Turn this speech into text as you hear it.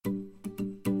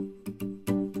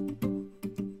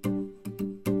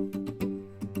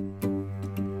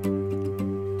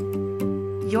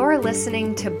You're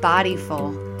listening to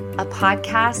Bodyful, a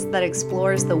podcast that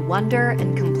explores the wonder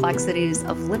and complexities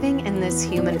of living in this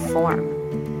human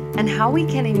form, and how we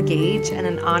can engage in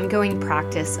an ongoing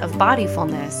practice of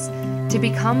bodyfulness to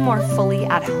become more fully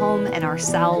at home in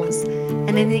ourselves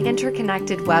and in the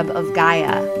interconnected web of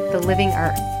Gaia, the living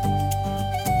earth.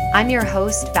 I'm your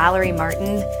host, Valerie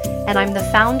Martin, and I'm the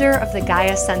founder of the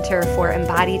Gaia Center for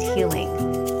Embodied Healing,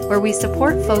 where we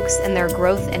support folks in their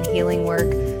growth and healing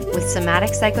work with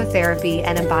somatic psychotherapy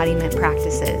and embodiment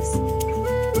practices.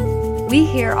 We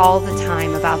hear all the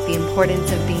time about the importance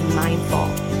of being mindful,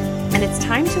 and it's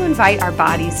time to invite our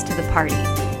bodies to the party.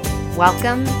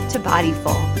 Welcome to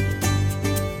Bodyful.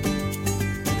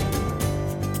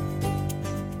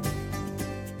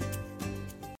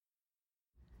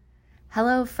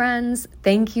 Hello, friends.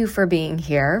 Thank you for being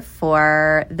here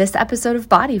for this episode of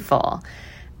Bodyful.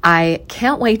 I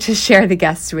can't wait to share the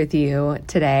guest with you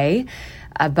today.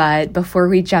 But before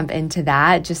we jump into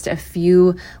that, just a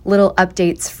few little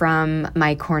updates from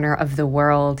my corner of the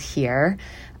world here.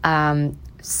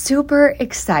 Super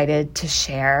excited to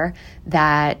share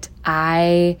that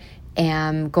I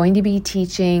am going to be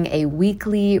teaching a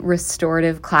weekly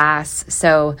restorative class.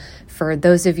 So for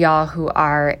those of y'all who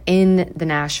are in the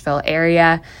Nashville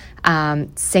area,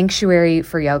 Sanctuary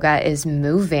for Yoga is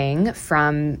moving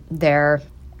from their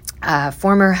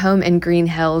former home in Green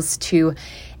Hills to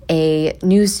a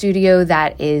new studio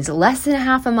that is less than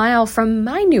half a mile from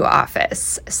my new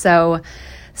office. So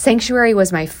Sanctuary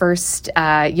was my first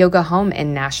yoga home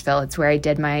in Nashville. It's where I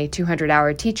did my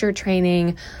 200-hour teacher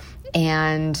training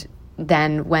and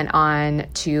then went on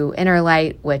to Inner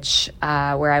Light, which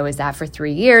where I was at for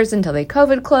 3 years until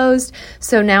COVID closed.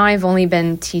 So now I've only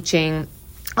been teaching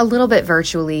a little bit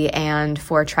virtually and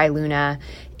for Triluna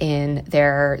in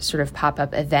their sort of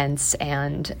pop-up events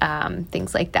and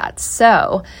things like that.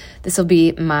 So this will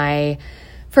be my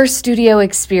first studio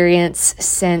experience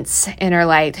since Inner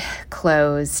Light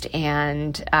closed,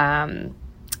 and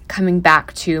coming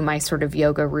back to my sort of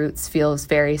yoga roots feels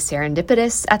very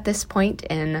serendipitous at this point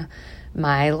in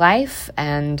my life,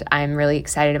 and I'm really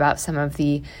excited about some of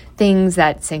the things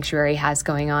that Sanctuary has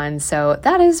going on. So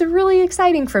that is really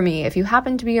exciting for me. If you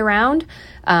happen to be around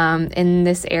in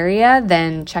this area,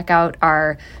 then check out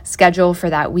our schedule for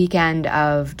that weekend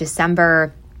of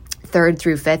December 3rd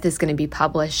through 5th is going to be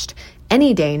published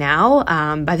any day now.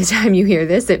 By the time you hear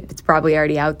this, it's probably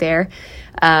already out there.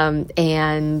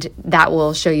 And that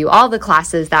will show you all the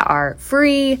classes that are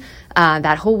free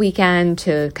that whole weekend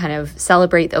to kind of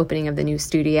celebrate the opening of the new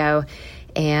studio.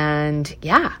 And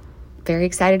yeah, very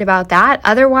excited about that.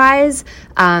 Otherwise,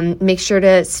 make sure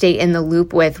to stay in the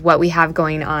loop with what we have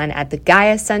going on at the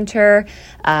Gaia Center.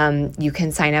 You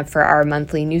can sign up for our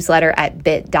monthly newsletter at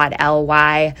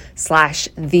bit.ly/the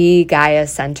Gaia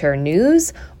Center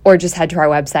news, or just head to our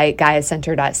website,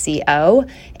 GaiaCenter.co,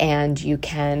 and you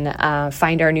can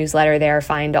find our newsletter there,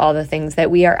 find all the things that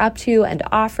we are up to and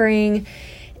offering.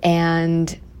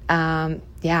 And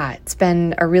yeah, it's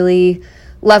been a really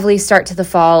lovely start to the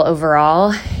fall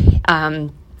overall.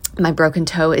 My broken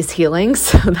toe is healing,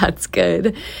 so that's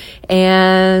good.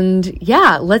 And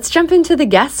yeah, let's jump into the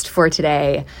guest for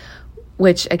today,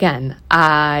 which again,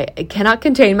 I cannot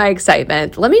contain my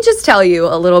excitement. Let me just tell you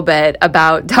a little bit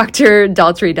about Dr.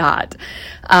 Daltry Dott.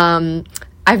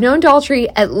 I've known Daltry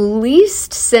at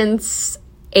least since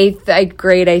 8th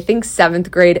grade, I think 7th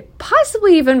grade,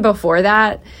 possibly even before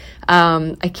that.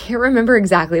 I can't remember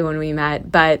exactly when we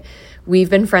met, but we've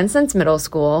been friends since middle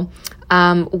school.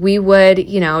 We would,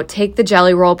 take the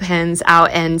jelly roll pens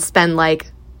out and spend like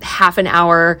half an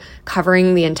hour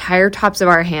covering the entire tops of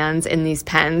our hands in these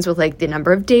pens with like the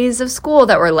number of days of school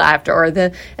that were left or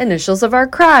the initials of our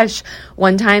crush.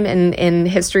 One time in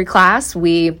history class,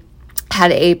 we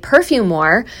had a perfume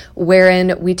war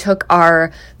wherein we took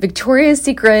our Victoria's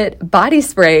Secret body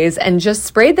sprays and just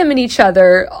sprayed them in each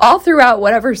other all throughout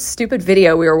whatever stupid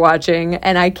video we were watching.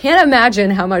 And I can't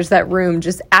imagine how much that room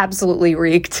just absolutely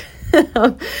reeked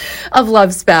of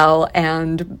love spell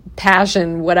and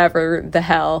passion, whatever the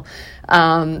hell.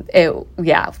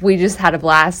 We just had a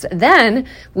blast. Then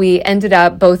we ended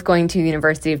up both going to the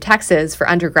University of Texas for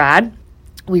undergrad.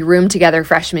 We roomed together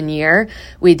freshman year.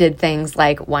 We did things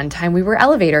like one time we were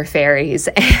elevator fairies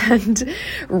and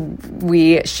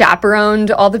we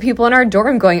chaperoned all the people in our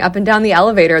dorm going up and down the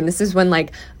elevator. And this is when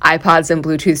like iPods and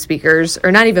Bluetooth speakers,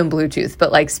 or not even Bluetooth,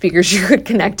 but like speakers you could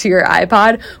connect to your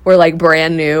iPod were like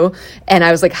brand new. And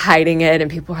I was like hiding it and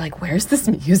people were like, where's this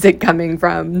music coming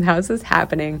from? How's this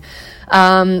happening?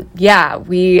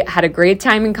 We had a great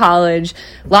time in college.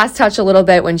 Lost touch a little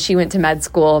bit when she went to med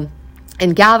school.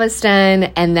 in Galveston,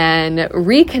 and then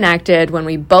reconnected when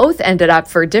we both ended up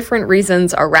for different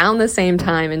reasons around the same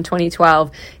time in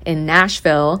 2012 in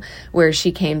Nashville, where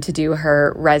she came to do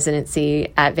her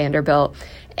residency at Vanderbilt.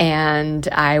 And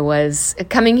I was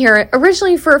coming here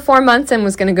originally for 4 months and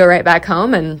was going to go right back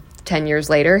home. And 10 years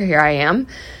later, here I am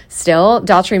still.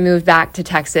 Daltry moved back to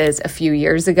Texas a few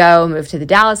years ago, moved to the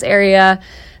Dallas area,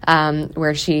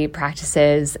 where she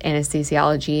practices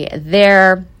anesthesiology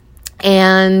there.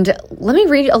 And let me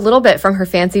read a little bit from her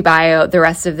fancy bio. The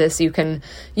rest of this you can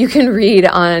read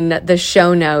on the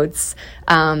show notes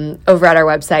over at our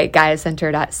website,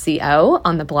 GaiaCenter.co,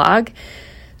 on the blog.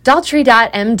 Daltry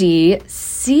Dott MD,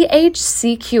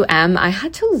 CHCQM. I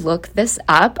had to look this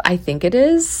up. I think it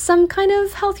is some kind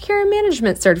of healthcare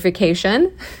management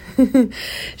certification.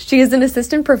 She is an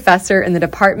assistant professor in the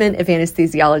Department of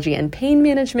Anesthesiology and Pain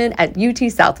Management at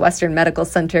UT Southwestern Medical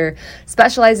Center,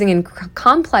 specializing in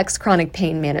complex chronic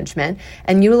pain management,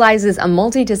 and utilizes a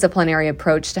multidisciplinary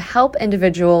approach to help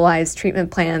individualize treatment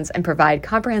plans and provide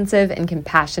comprehensive and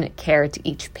compassionate care to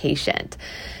each patient.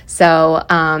 So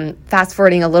fast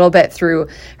forwarding a little bit through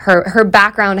her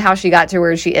background, how she got to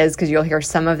where she is, because you'll hear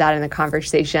some of that in the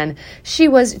conversation. She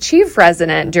was chief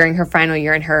resident during her final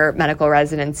year in her medical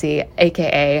residency,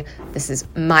 aka, this is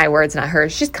my words, not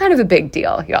hers, she's kind of a big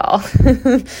deal, y'all.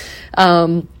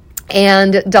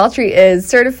 And Daltry is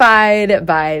certified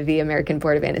by the American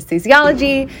Board of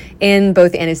Anesthesiology in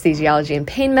both anesthesiology and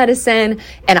pain medicine.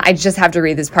 And I just have to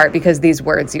read this part because these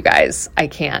words, you guys, I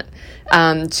can't.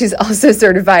 She's also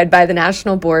certified by the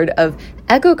National Board of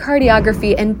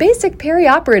Echocardiography and Basic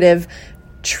Perioperative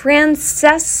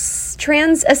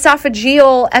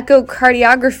Transesophageal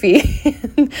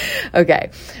Echocardiography.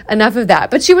 Okay, enough of that.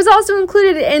 But she was also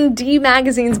included in D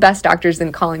Magazine's Best Doctors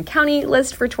in Collin County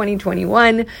list for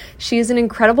 2021. She is an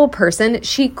incredible person.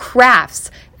 She crafts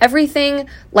everything,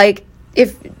 like,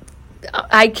 if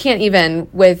I can't even,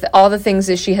 with all the things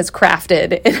that she has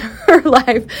crafted in her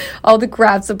life, all the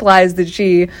craft supplies that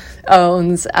she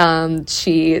owns.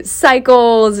 She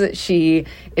cycles. She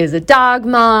is a dog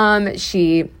mom.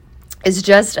 She is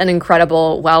just an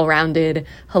incredible, well-rounded,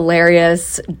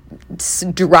 hilarious,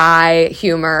 dry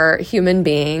humor human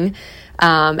being,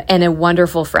 and a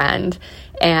wonderful friend.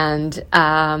 And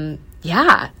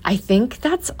yeah, I think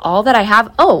that's all that I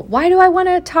have. Oh, why do I want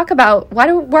to talk about, why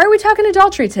are we talking to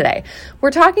Daltry today?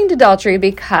 We're talking to Daltry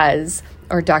because,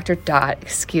 or Dr. Dott,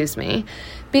 excuse me,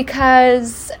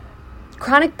 because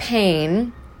chronic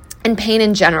pain and pain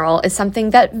in general is something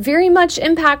that very much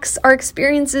impacts our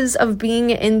experiences of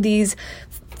being in these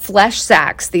flesh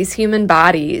sacks, these human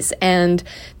bodies. And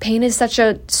pain is such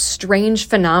a strange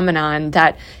phenomenon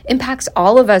that impacts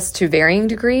all of us to varying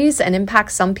degrees and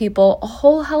impacts some people a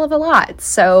whole hell of a lot.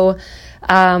 So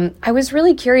I was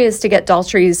really curious to get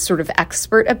Daltry's sort of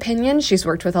expert opinion. She's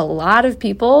worked with a lot of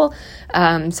people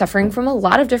suffering from a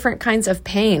lot of different kinds of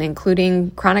pain,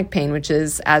 including chronic pain, which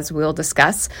is, as we'll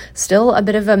discuss, still a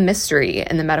bit of a mystery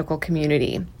in the medical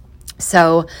community.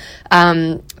 So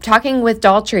talking with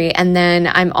Daltry, and then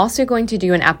I'm also going to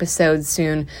do an episode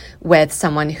soon with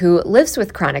someone who lives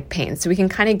with chronic pain, so we can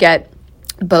kind of get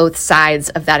both sides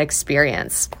of that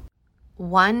experience.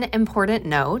 One important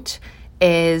note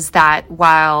is that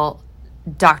while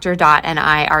Dr. Dott and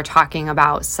I are talking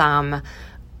about some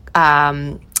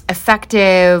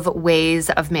effective ways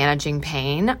of managing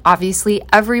pain, obviously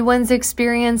everyone's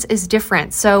experience is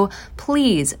different. So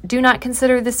please do not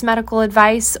consider this medical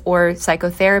advice or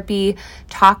psychotherapy.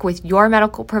 Talk with your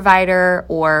medical provider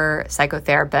or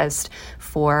psychotherapist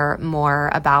for more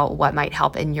about what might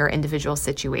help in your individual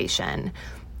situation.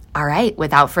 All right,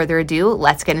 without further ado,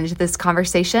 let's get into this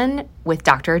conversation with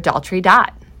Dr. Daltry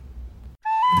Dott.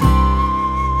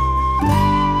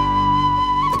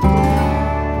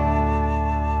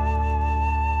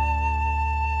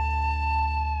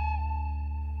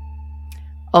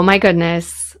 Oh my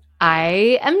goodness,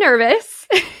 I am nervous,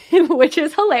 which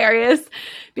is hilarious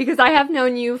because I have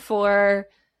known you for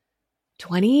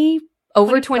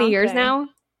over 20 years now.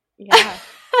 Yeah.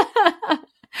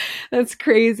 That's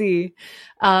crazy.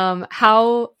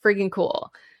 How freaking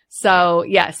cool. So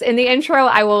yes, in the intro,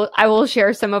 I will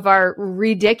share some of our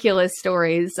ridiculous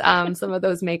stories. Some of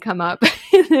those may come up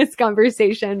in this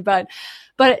conversation, but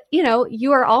you know,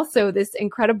 you are also this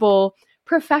incredible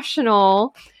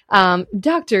professional,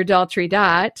 Dr. Daltry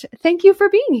Dott. Thank you for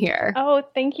being here. Oh,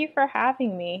 thank you for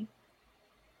having me.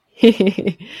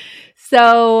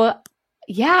 So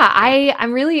yeah,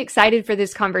 I'm really excited for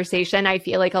this conversation. I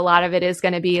feel like a lot of it is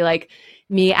going to be like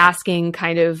me asking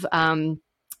kind of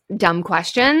dumb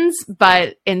questions,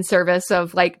 but in service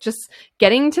of like just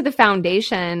getting to the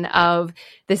foundation of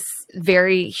this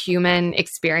very human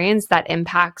experience that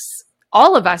impacts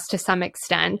all of us to some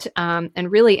extent,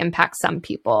 and really impacts some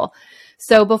people.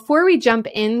 So before we jump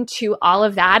into all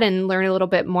of that and learn a little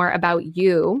bit more about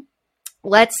you,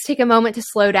 let's take a moment to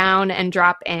slow down and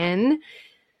drop in.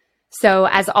 So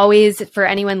as always, for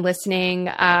anyone listening,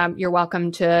 you're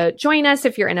welcome to join us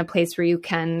if you're in a place where you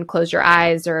can close your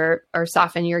eyes or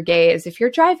soften your gaze. If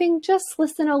you're driving, just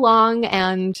listen along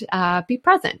and be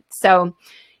present. So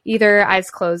either eyes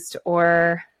closed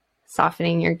or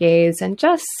softening your gaze and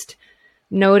just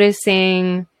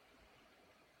noticing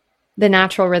the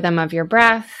natural rhythm of your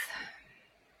breath,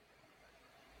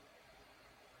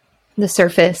 the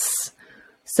surface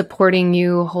supporting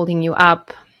you, holding you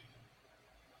up.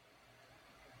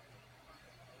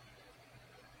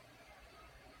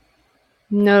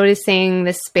 Noticing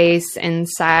the space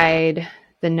inside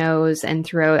the nose and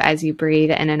throat as you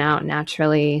breathe in and out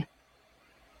naturally.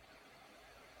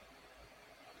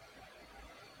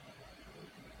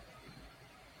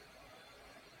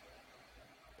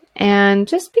 And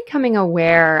just becoming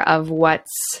aware of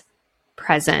what's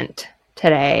present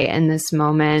today in this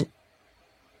moment.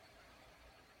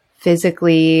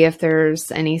 Physically, if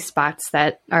there's any spots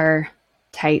that are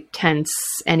tight, tense,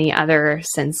 any other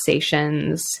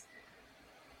sensations.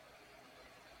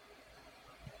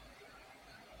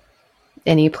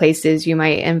 Any places you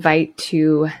might invite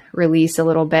to release a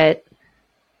little bit.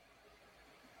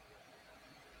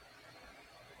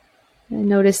 And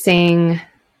noticing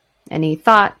any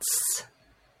thoughts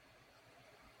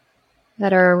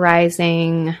that are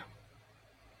arising.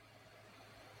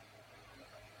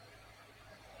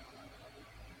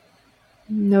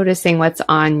 Noticing what's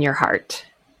on your heart.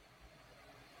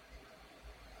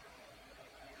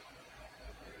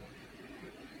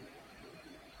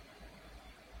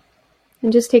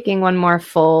 And just taking one more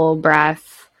full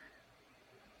breath,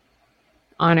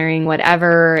 honoring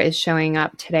whatever is showing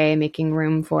up today, making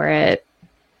room for it.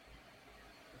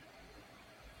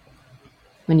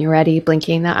 When you're ready,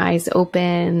 blinking the eyes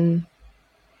open.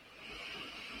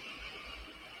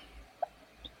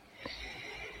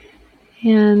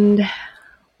 And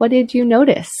what did you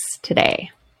notice today?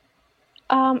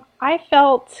 I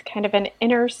felt kind of an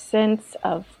inner sense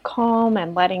of calm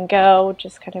and letting go,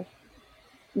 just kind of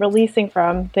releasing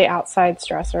from the outside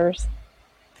stressors.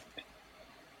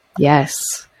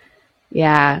 Yes.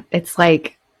 Yeah. It's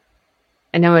like,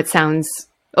 I know it sounds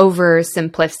over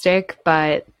simplistic,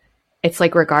 but it's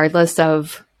like regardless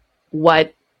of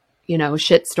what,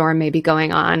 shitstorm may be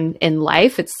going on in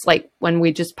life, it's like when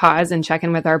we just pause and check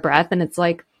in with our breath and it's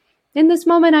like, in this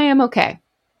moment, I am okay.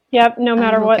 Yep. No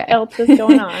matter what else is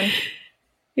going on.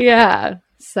 Yeah.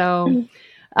 So,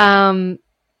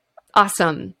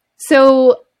 awesome.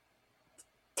 So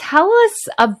tell us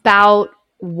about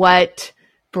what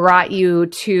brought you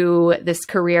to this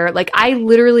career. Like I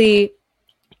literally,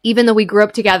 even though we grew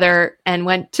up together and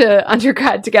went to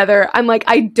undergrad together, I'm like,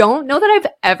 I don't know that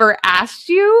I've ever asked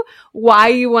you why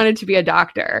you wanted to be a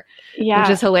doctor, which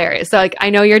is hilarious. So like, I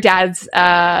know your dad's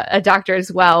a doctor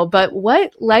as well, but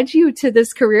what led you to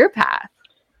this career path?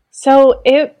 So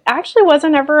it actually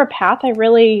wasn't ever a path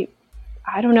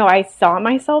I saw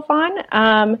myself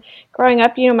on. Growing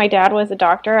up, my dad was a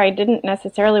doctor. I didn't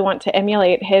necessarily want to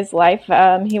emulate his life.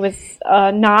 He was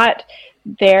not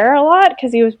there a lot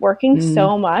because he was working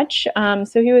so much.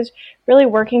 So he was really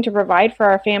working to provide for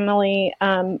our family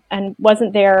and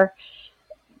wasn't there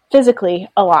physically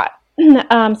a lot.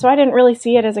 So I didn't really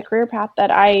see it as a career path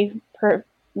that I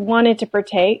wanted to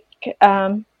partake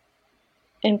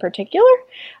in particular.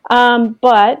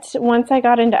 But once I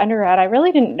got into undergrad, I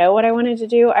really didn't know what I wanted to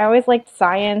do. I always liked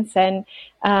science and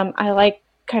I like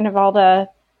kind of all the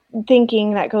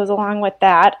thinking that goes along with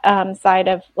that side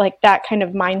of like that kind of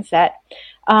mindset.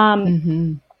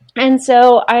 And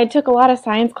so I took a lot of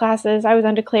science classes. I was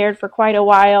undeclared for quite a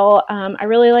while. I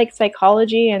really liked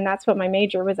psychology, and that's what my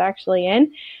major was actually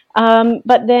in.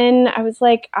 But then I was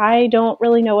like, I don't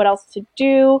really know what else to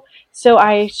do. So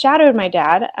I shadowed my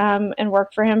dad and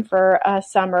worked for him for a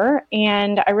summer,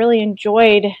 and I really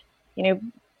enjoyed,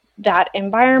 that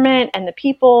environment and the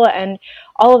people and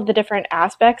all of the different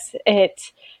aspects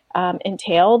it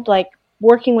entailed, like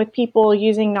working with people,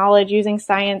 using knowledge, using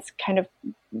science, kind of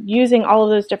using all of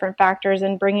those different factors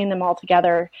and bringing them all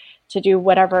together to do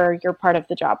whatever your part of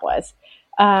the job was.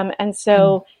 And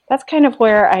so that's kind of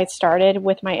where I started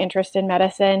with my interest in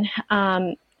medicine.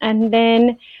 And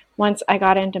then once I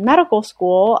got into medical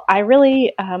school, I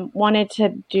really wanted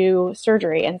to do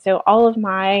surgery. And so all of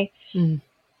my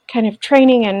kind of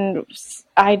training, and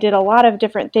I did a lot of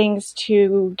different things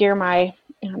to gear my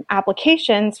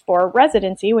applications for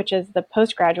residency, which is the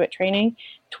postgraduate training,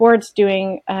 towards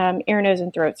doing ear, nose,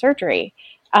 and throat surgery.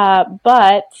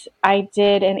 But I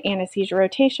did an anesthesia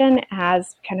rotation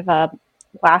as kind of a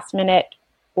last minute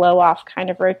blow off kind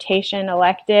of rotation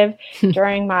elective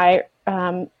during my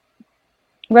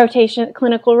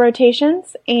clinical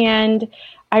rotations. And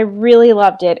I really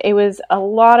loved it. It was a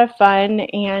lot of fun,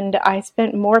 and I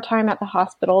spent more time at the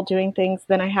hospital doing things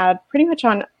than I had pretty much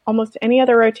on almost any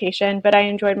other rotation, but I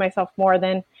enjoyed myself more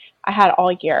than I had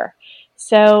all year.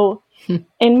 So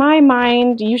in my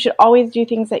mind, you should always do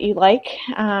things that you like,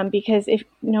 because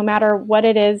no matter what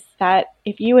it is, that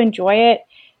if you enjoy it,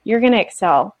 you're going to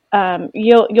excel.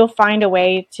 You'll find a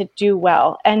way to do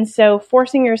well. And so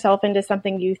forcing yourself into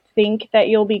something you think that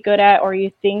you'll be good at, or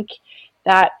you think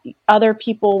that other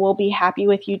people will be happy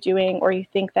with you doing, or you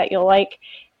think that you'll like,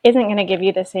 isn't going to give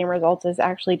you the same results as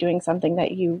actually doing something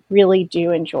that you really do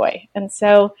enjoy. And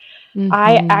so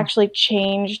I actually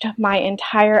changed my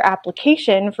entire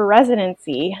application for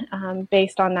residency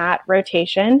based on that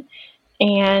rotation,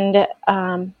 and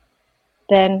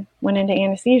then went into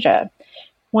anesthesia.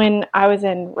 When I was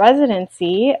in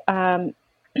residency,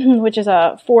 which is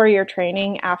a 4-year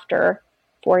training after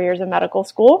 4 years of medical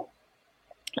school,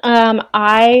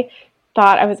 I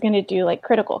thought I was going to do like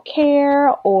critical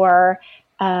care or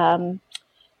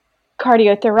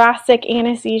cardiothoracic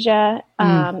anesthesia.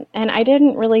 And I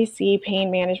didn't really see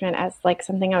pain management as like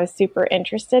something I was super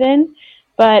interested in.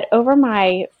 But over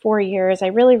my 4 years, I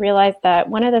really realized that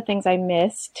one of the things I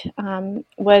missed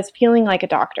was feeling like a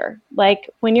doctor. Like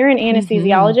when you're an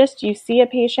anesthesiologist, you see a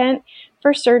patient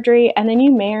for surgery, and then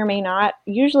you may or may not,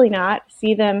 usually not,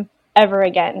 see them ever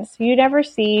again. So you never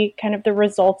see kind of the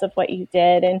results of what you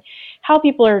did and how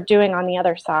people are doing on the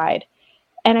other side.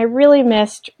 And I really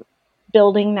missed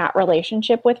building that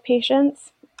relationship with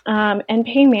patients. And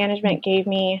pain management gave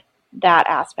me that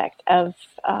aspect of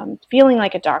feeling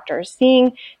like a doctor,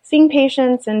 seeing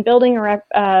patients and building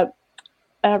a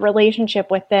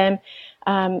relationship with them,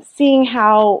 seeing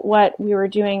how what we were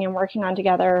doing and working on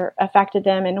together affected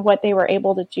them and what they were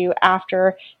able to do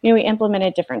after, we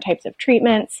implemented different types of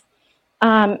treatments.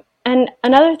 And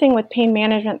another thing with pain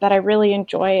management that I really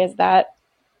enjoy is that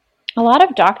a lot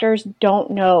of doctors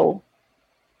don't know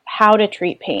how to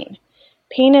treat pain.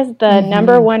 Pain is the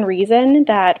number one reason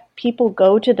that people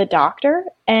go to the doctor,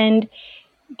 and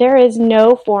there is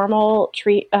no formal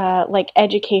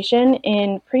education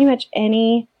in pretty much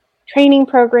any training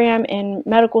program in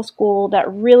medical school that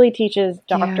really teaches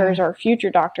doctors or future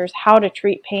doctors how to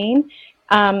treat pain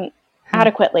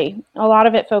adequately. A lot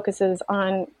of it focuses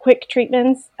on quick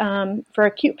treatments for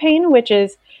acute pain, which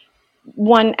is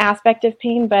one aspect of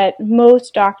pain, but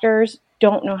most doctors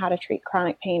don't know how to treat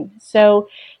chronic pain. So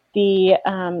the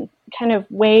kind of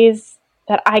ways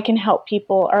that I can help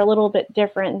people are a little bit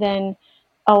different than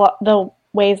the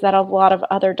ways that a lot of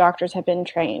other doctors have been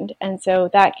trained. And so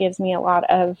that gives me a lot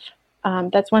of,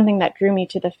 that's one thing that drew me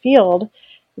to the field,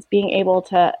 is being able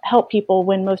to help people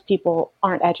when most people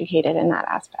aren't educated in that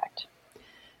aspect.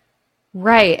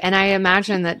 Right. And I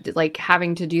imagine that like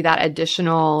having to do that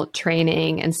additional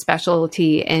training and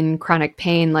specialty in chronic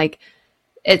pain, like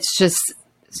it's just,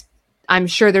 I'm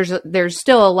sure there's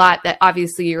still a lot that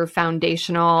obviously your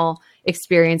foundational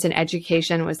experience and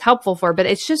education was helpful for, but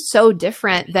it's just so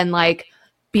different than like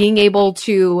being able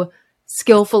to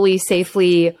skillfully,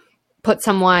 safely put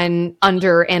someone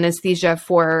under anesthesia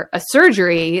for a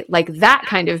surgery, like that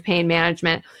kind of pain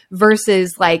management,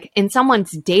 versus like in someone's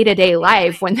day-to-day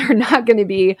life when they're not going to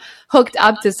be hooked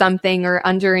up to something or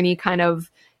under any kind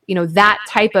of, that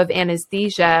type of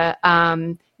anesthesia.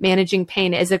 Managing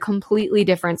pain is a completely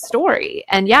different story.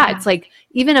 And it's like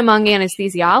even among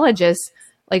anesthesiologists,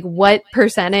 like what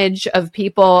percentage of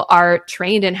people are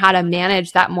trained in how to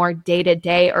manage that more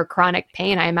day-to-day or chronic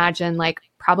pain? I imagine like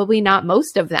probably not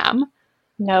most of them.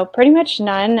 No, pretty much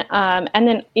none. And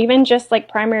then even just like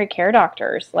primary care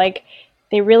doctors, like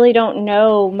they really don't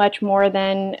know much more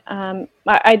than,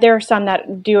 there are some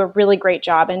that do a really great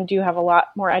job and do have a lot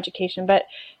more education, but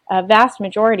a vast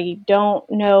majority don't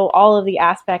know all of the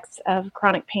aspects of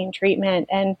chronic pain treatment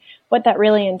and what that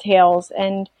really entails.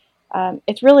 And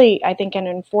it's really, I think, an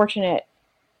unfortunate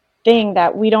thing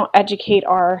that we don't educate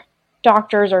our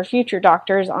doctors or future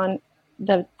doctors on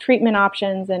the treatment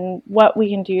options and what we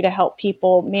can do to help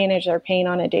people manage their pain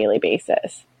on a daily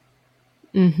basis.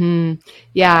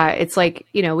 Yeah, it's like,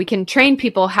 we can train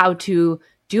people how to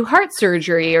do heart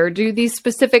surgery or do these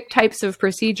specific types of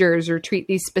procedures or treat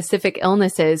these specific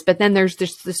illnesses. But then there's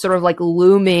just this sort of like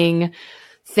looming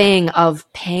thing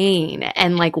of pain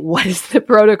and like, what is the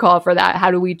protocol for that?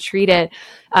 How do we treat it?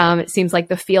 It seems like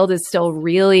the field is still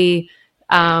really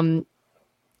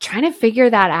trying to figure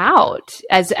that out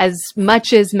as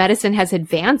much as medicine has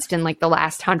advanced in like the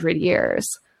last 100 years.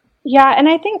 Yeah, and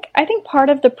I think part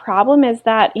of the problem is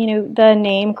that, the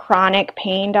name chronic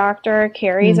pain doctor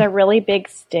carries a really big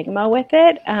stigma with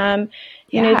it.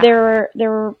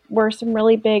 There were some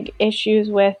really big issues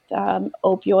with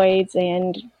opioids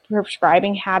and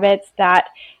prescribing habits that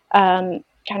kind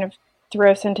of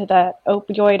threw us into the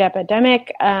opioid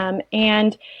epidemic.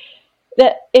 And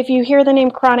that if you hear the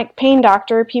name chronic pain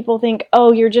doctor, people think,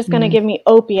 oh, you're just going to give me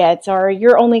opiates, or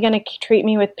you're only going to treat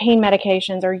me with pain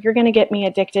medications, or you're going to get me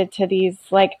addicted to these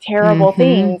like terrible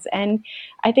things. And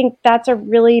I think that's a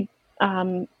really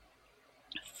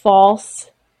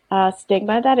false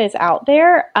stigma that is out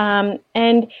there.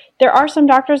 And there are some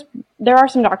doctors,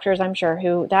 I'm sure,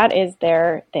 who that is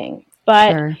their thing.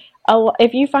 But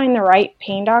if you find the right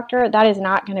pain doctor, that is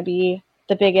not going to be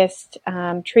the biggest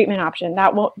treatment option.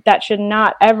 That should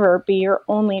not ever be your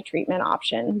only treatment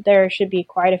option. There should be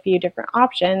quite a few different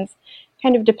options,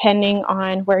 kind of depending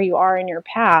on where you are in your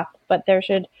path, but there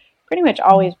should pretty much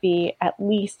always be at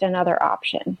least another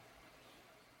option.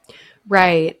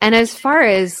 Right. And as far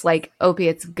as like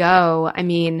opiates go, I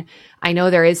mean, I know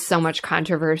there is so much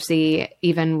controversy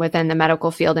even within the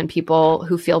medical field and people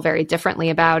who feel very differently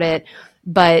about it.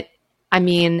 But I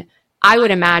mean, I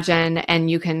would imagine, and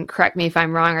you can correct me if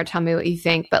I'm wrong or tell me what you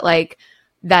think, but like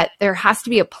that there has to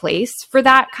be a place for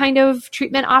that kind of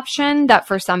treatment option, that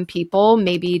for some people,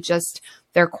 maybe just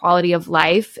their quality of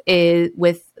life is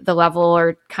with the level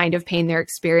or kind of pain they're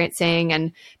experiencing.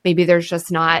 And maybe there's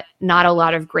just not a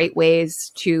lot of great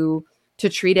ways to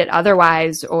treat it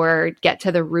otherwise or get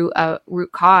to the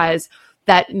root cause,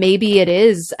 that maybe it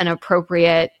is an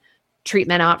appropriate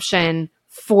treatment option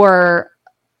for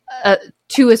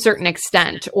to a certain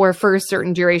extent or for a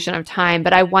certain duration of time.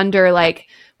 But I wonder, like,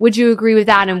 would you agree with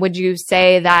that? And would you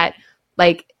say that,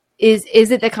 like, is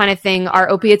it the kind of thing, are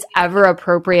opiates ever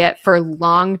appropriate for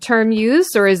long-term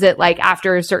use? Or is it like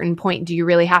after a certain point, do you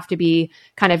really have to be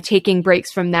kind of taking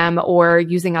breaks from them or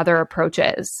using other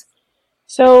approaches?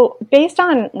 So based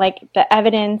on like the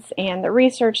evidence and the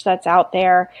research that's out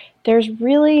there, there's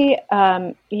really,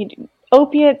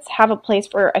 opiates have a place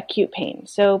for acute pain.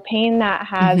 So pain that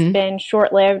has been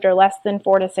short-lived or less than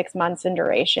 4 to 6 months in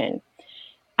duration.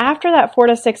 After that 4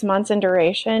 to 6 months in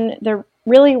duration,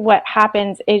 really what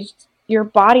happens is your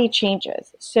body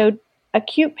changes. So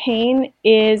acute pain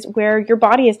is where your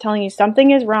body is telling you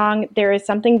something is wrong, there is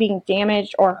something being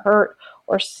damaged or hurt,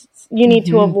 or you need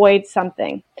to avoid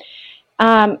something.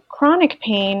 Chronic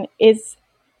pain is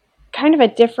kind of a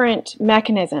different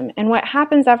mechanism. And what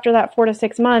happens after that 4 to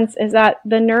 6 months is that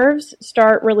the nerves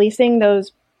start releasing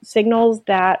those signals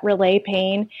that relay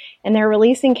pain, and they're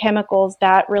releasing chemicals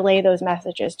that relay those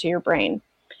messages to your brain.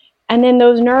 And then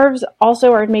those nerves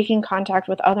also are making contact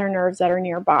with other nerves that are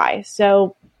nearby.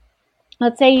 So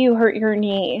let's say you hurt your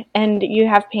knee and you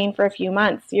have pain for a few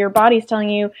months. Your body's telling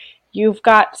you you've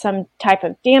got some type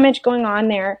of damage going on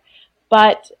there.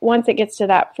 But once it gets to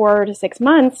that 4 to 6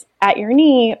 months at your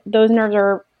knee, those nerves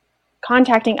are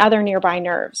contacting other nearby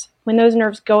nerves. When those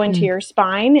nerves go into your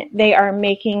spine, they are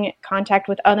making contact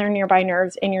with other nearby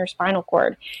nerves in your spinal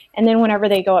cord. And then whenever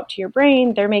they go up to your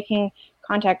brain, they're making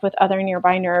contact with other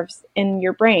nearby nerves in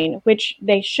your brain, which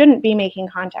they shouldn't be making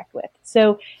contact with.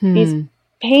 So these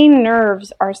pain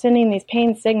nerves are sending these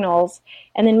pain signals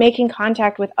and then making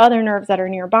contact with other nerves that are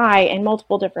nearby in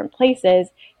multiple different places,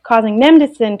 causing them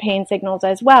to send pain signals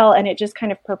as well. And it just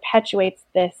kind of perpetuates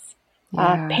this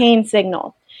pain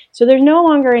signal. So there's no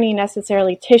longer any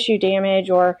necessarily tissue damage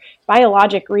or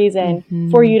biologic reason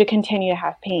for you to continue to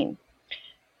have pain.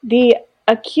 The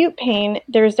acute pain,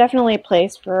 there's definitely a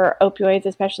place for opioids,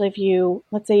 especially if you,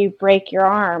 let's say you break your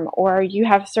arm or you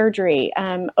have surgery.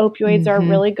 Opioids are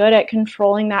really good at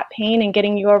controlling that pain and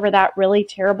getting you over that really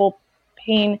terrible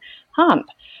pain hump.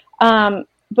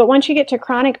 But once you get to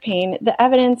chronic pain, the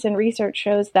evidence and research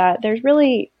shows that there's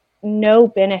really no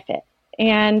benefit.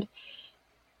 And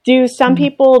do some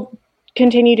people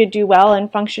continue to do well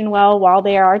and function well while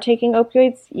they are taking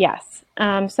opioids? Yes.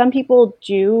 Some people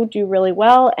do really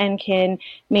well and can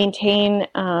maintain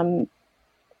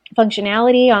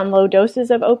functionality on low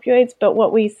doses of opioids. But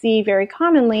what we see very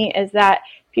commonly is that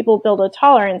people build a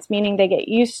tolerance, meaning they get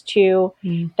used to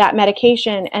that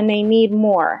medication and they need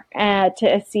more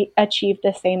to achieve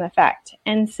the same effect.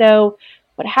 And so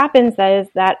what happens is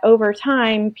that over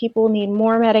time, people need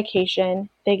more medication,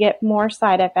 they get more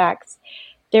side effects.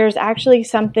 There's actually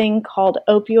something called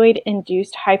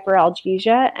opioid-induced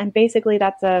hyperalgesia, and basically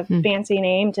that's a fancy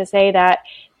name to say that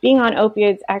being on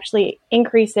opioids actually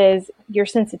increases your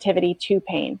sensitivity to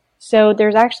pain. So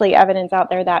there's actually evidence out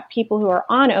there that people who are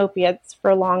on opiates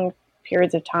for long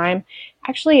periods of time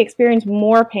actually experience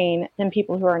more pain than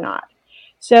people who are not.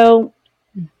 So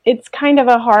it's kind of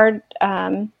a hard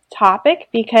topic,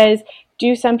 because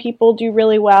do some people do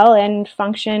really well and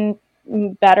function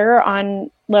better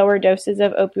on lower doses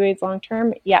of opioids long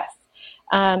term? Yes.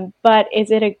 But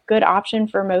is it a good option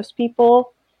for most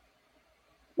people?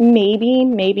 Maybe,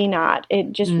 maybe not.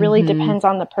 It just really depends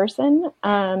on the person.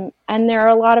 And there are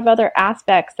a lot of other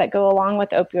aspects that go along with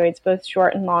opioids, both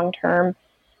short and long term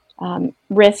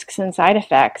risks and side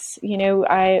effects.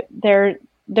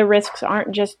 The risks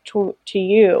aren't just to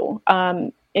you.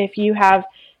 If you have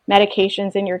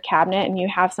medications in your cabinet and you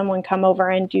have someone come over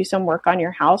and do some work on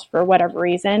your house for whatever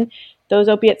reason, those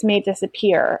opiates may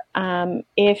disappear.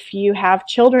 If you have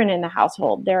children in the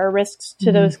household, there are risks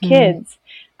to those kids.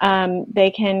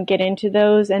 They can get into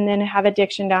those and then have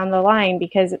addiction down the line,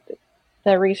 because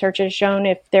the research has shown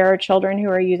if there are children who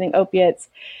are using opiates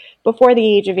before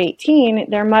the age of 18,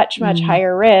 they're much, much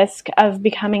higher risk of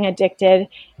becoming addicted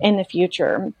in the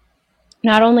future.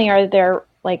 Not only are there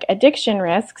like addiction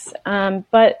risks,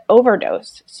 but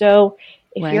overdose. So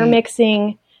if you're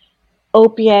mixing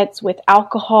opiates with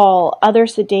alcohol, other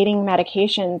sedating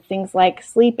medications, things like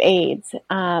sleep aids,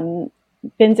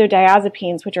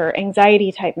 benzodiazepines, which are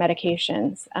anxiety type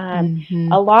medications.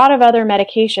 A lot of other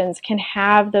medications can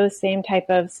have those same type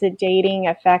of sedating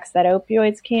effects that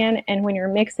opioids can. And when you're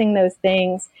mixing those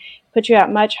things, put you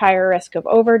at much higher risk of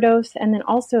overdose. And then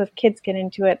also if kids get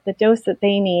into it, the dose that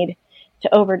they need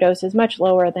to overdose is much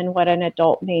lower than what an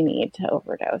adult may need to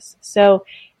overdose. So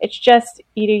it's just,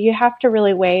 you have to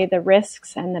really weigh the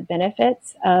risks and the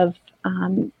benefits of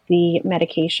the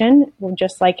medication,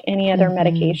 just like any other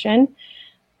medication.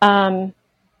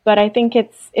 But I think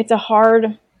it's a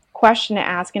hard question to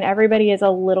ask, and everybody is a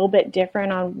little bit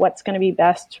different on what's going to be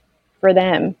best for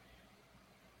them.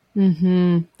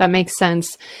 That makes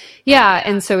sense. Yeah.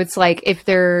 And so it's like, if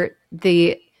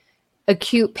the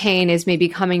acute pain is maybe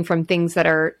coming from things that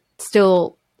are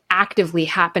still actively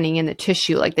happening in the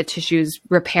tissue, like the tissue's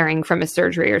repairing from a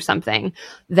surgery or something,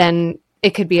 then it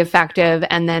could be effective.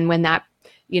 And then when that,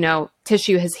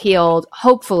 tissue has healed,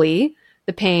 hopefully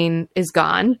the pain is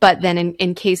gone. But then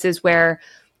in cases where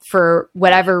for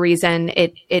whatever reason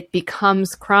it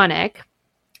becomes chronic,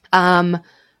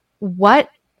 what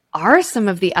are some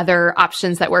of the other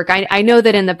options that work? I know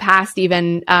that in the past,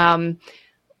 even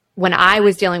when I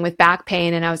was dealing with back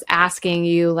pain and I was asking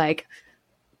you, like,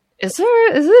 is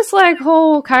this like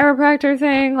whole chiropractor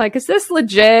thing? Like, is this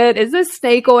legit? Is this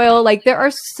snake oil? Like, there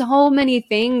are so many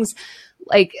things,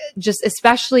 like, just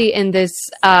especially in this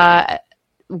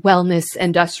wellness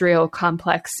industrial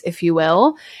complex, if you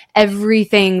will,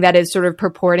 everything that is sort of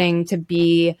purporting to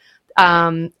be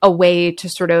a way to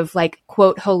sort of like,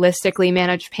 quote, holistically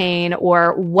manage pain,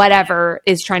 or whatever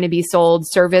is trying to be sold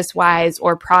service wise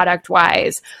or product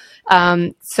wise.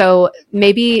 So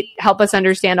maybe help us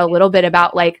understand a little bit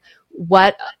about like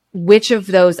which of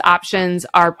those options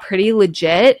are pretty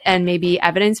legit and maybe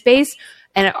evidence-based,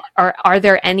 and are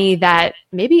there any that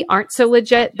maybe aren't so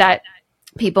legit that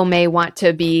people may want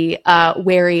to be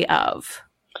wary of?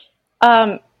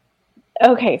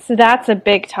 Okay, so that's a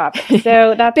big topic.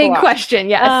 So that's big question,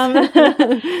 yes.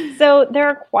 So there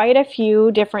are quite a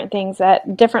few different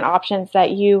options that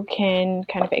you can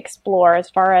kind of explore as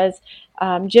far as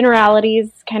generalities.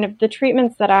 Kind of the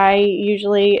treatments that I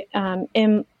usually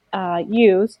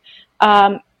use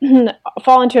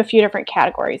fall into a few different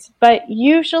categories, but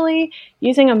usually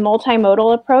using a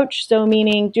multimodal approach, so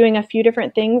meaning doing a few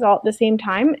different things all at the same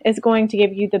time, is going to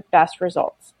give you the best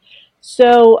results.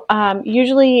 So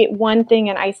usually one thing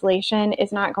in isolation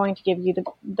is not going to give you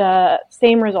the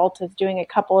same results as doing a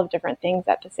couple of different things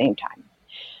at the same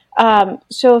time.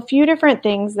 So a few different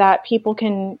things that people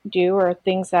can do, or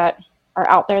things that are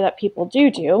out there that people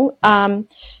do,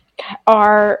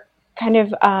 are kind of,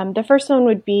 the first one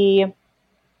would be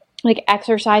like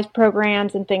exercise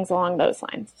programs and things along those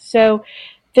lines. So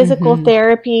physical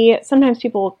therapy, sometimes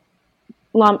people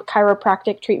lump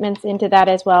chiropractic treatments into that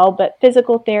as well, but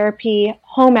physical therapy,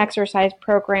 home exercise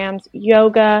programs,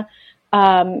 yoga,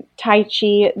 Tai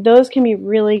Chi, those can be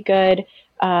really good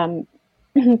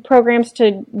programs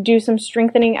to do some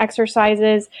strengthening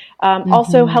exercises,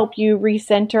 also help you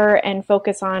recenter and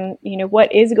focus on,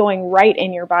 what is going right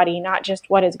in your body, not just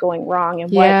what is going wrong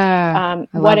and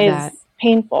what is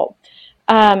painful.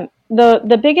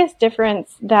 The biggest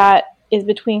difference that is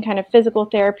between kind of physical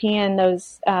therapy and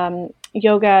those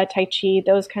yoga, Tai Chi,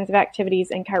 those kinds of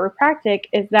activities, and chiropractic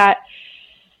is that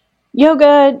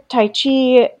yoga, Tai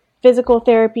Chi, physical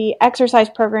therapy, exercise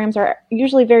programs are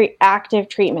usually very active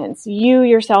treatments. You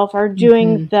yourself are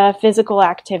doing the physical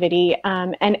activity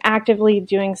and actively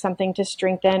doing something to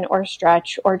strengthen or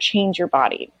stretch or change your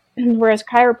body. Whereas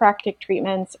chiropractic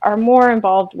treatments are more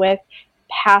involved with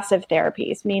passive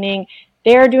therapies, meaning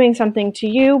they're doing something to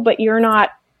you, but you're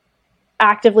not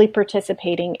actively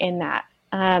participating in that.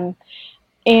 And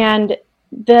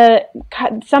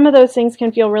some of those things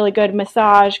can feel really good.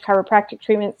 Massage, chiropractic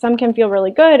treatment, some can feel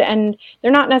really good and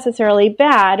they're not necessarily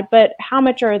bad, but how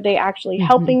much are they actually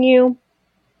helping you?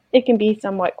 It can be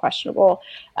somewhat questionable,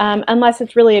 unless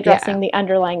it's really addressing the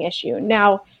underlying issue.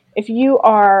 Now, if you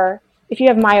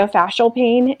have myofascial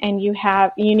pain and you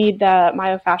need the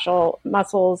myofascial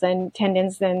muscles and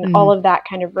tendons and all of that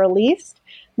kind of released,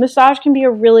 massage can be a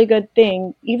really good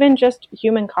thing. Even just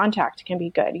human contact can be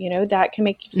good. That can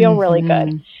make you feel really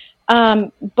good.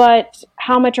 But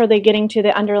how much are they getting to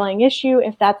the underlying issue?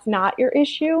 If that's not your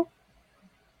issue,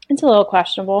 it's a little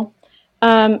questionable.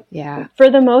 For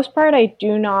the most part, I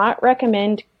do not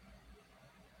recommend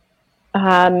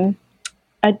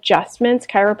adjustments,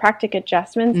 chiropractic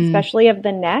adjustments, especially of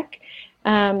the neck.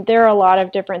 There are a lot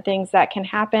of different things that can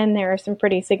happen. There are some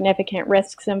pretty significant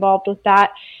risks involved with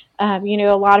that. A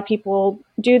lot of people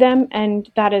do them, and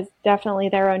that is definitely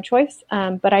their own choice.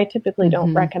 But I typically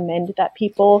don't recommend that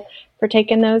people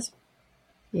partake in those.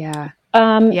 I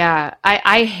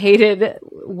hated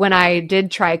when I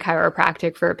did try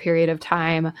chiropractic for a period of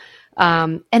time.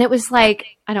 And it was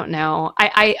like, I don't know.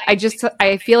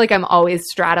 I feel like I'm always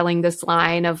straddling this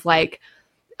line of like,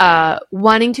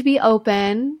 wanting to be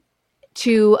open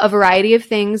to a variety of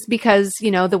things because,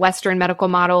 the Western medical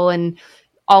model and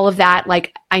all of that,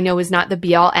 like I know is not the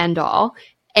be all end all.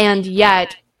 And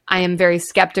yet I am very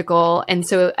skeptical. And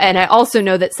I also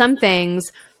know that some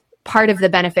things, part of the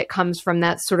benefit comes from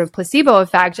that sort of placebo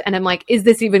effect. And I'm like, is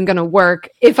this even going to work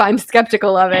if I'm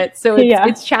skeptical of it? So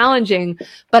it's challenging,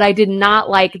 but I did not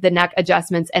like the neck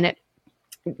adjustments, and it,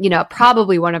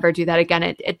 probably won't ever do that again.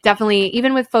 It definitely,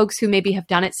 even with folks who maybe have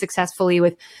done it successfully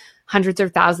with hundreds or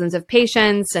thousands of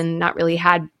patients and not really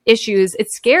had issues,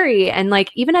 it's scary. And like,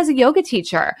 even as a yoga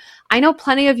teacher, I know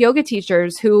plenty of yoga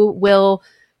teachers who will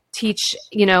teach,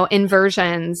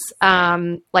 inversions,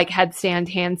 like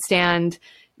headstand, handstand,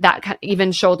 that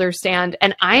even shoulder stand.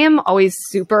 And I am always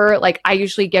super, like, I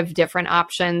usually give different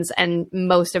options, and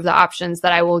most of the options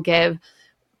that I will give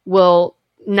will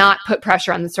not put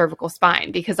pressure on the cervical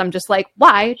spine, because I'm just like,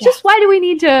 why? Just why do we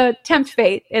need to tempt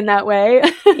fate in that way?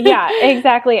 Yeah,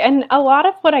 exactly. And a lot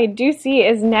of what I do see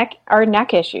is neck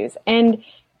issues. And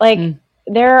like,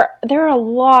 there are a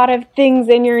lot of things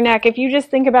in your neck. If you just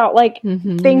think about like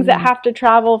things that have to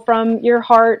travel from your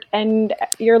heart and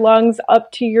your lungs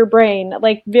up to your brain,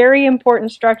 like very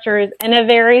important structures in a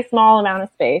very small amount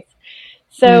of space.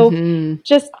 So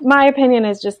just my opinion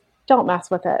is just don't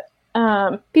mess with it.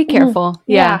 Be careful.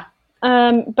 Yeah.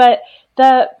 But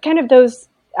the kind of those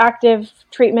active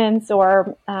treatments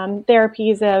or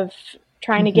therapies of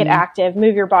trying to get active,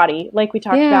 move your body, like we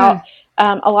talked about,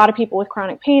 a lot of people with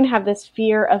chronic pain have this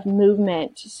fear of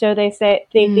movement. So they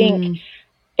think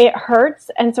it hurts,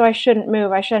 and so I shouldn't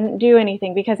move. I shouldn't do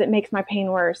anything because it makes my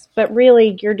pain worse. But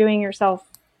really, you're doing yourself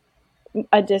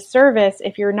a disservice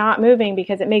if you're not moving,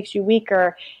 because it makes you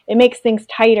weaker. It makes things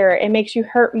tighter. It makes you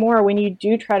hurt more when you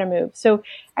do try to move. So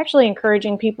actually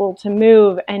encouraging people to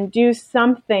move and do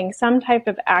something, some type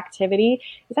of activity,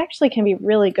 is actually can be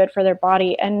really good for their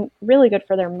body and really good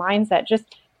for their mindset.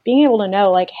 Just being able to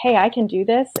know like, hey, I can do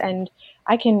this, and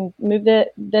I can move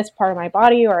this part of my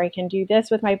body, or I can do this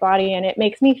with my body, and it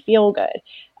makes me feel good.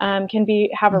 Can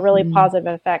have a really positive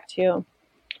effect too.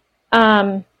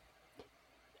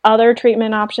 Other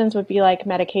treatment options would be like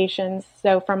medications.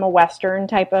 So from a Western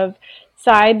type of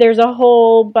side, there's a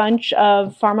whole bunch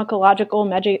of pharmacological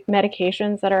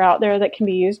medications that are out there that can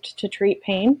be used to treat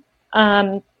pain.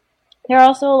 There are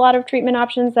also a lot of treatment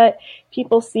options that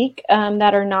people seek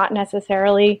that are not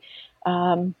necessarily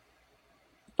pharmacologic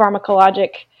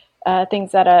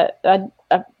things that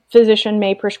a physician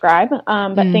may prescribe,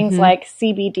 but things like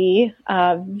CBD,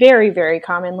 very, very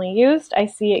commonly used. I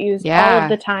see it used all of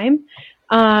the time.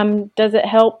 Does it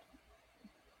help?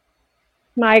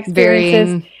 My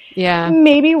experience is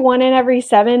maybe 1 in every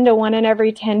 7 to 1 in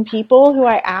every 10 people who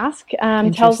I ask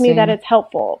tells me that it's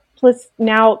helpful.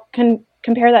 Now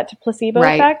compare that to placebo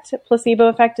effect. Placebo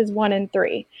effect is 1 in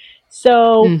 3.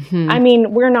 So, I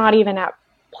mean, we're not even at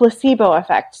placebo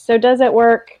effect. So does it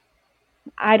work?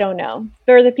 I don't know.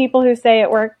 For the people who say it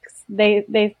works,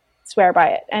 they swear by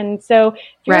it. And so if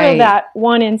you're that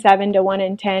 1 in 7 to 1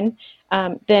 in 10,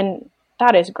 then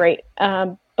that is great.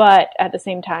 But at the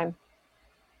same time,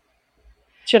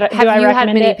 do I Have you had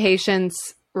recommend many it?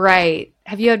 patients, right?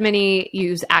 Have you had many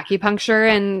use acupuncture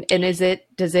and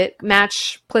does it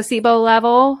match placebo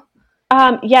level?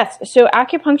 Yes. So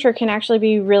acupuncture can actually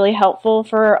be really helpful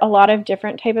for a lot of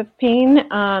different type of pain.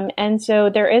 And so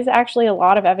there is actually a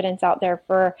lot of evidence out there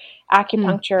for Hmm.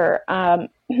 acupuncture,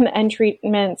 and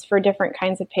treatments for different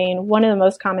kinds of pain. One of the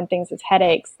most common things is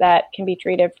headaches that can be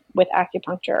treated with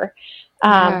acupuncture.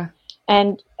 Um, Yeah.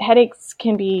 and headaches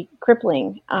can be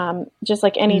crippling, just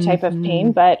like any type of pain,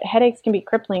 Hmm. but headaches can be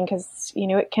crippling because,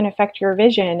 it can affect your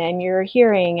vision and your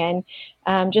hearing and,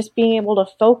 just being able to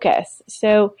focus.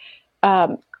 So,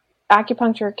 um,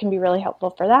 acupuncture can be really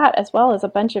helpful for that, as well as a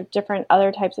bunch of different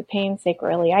other types of pain,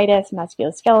 sacroiliitis,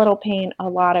 musculoskeletal pain, a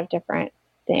lot of different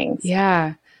things.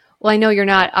 Yeah. Well, I know you're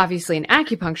not obviously an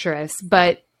acupuncturist,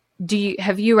 but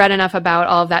have you read enough about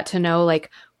all of that to know, like,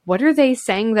 what are they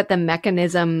saying that the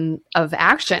mechanism of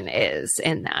action is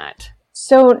in that?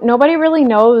 So nobody really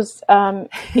knows,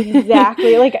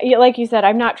 exactly. Like you said,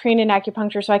 I'm not trained in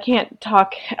acupuncture, so I can't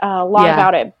talk a lot Yeah.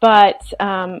 about it. But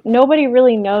nobody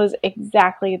really knows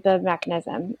exactly the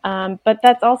mechanism. But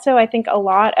that's also, I think, a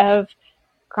lot of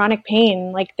chronic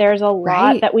pain. Like there's a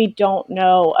lot Right. that we don't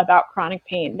know about chronic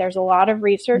pain. There's a lot of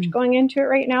research Mm-hmm. going into it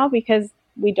right now because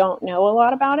we don't know a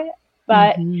lot about it.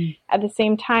 But Mm-hmm. at the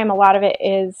same time, a lot of it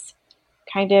is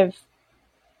kind of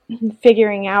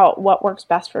figuring out what works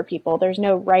best for people. There's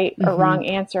no right or wrong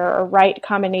answer or right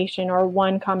combination or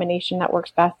one combination that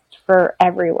works best for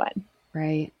everyone.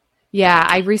 Right. Yeah,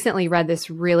 I recently read this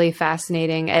really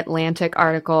fascinating Atlantic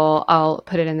article. I'll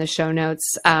put it in the show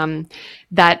notes.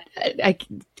 That I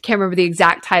can't remember the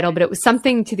exact title, but it was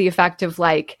something to the effect of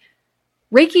like,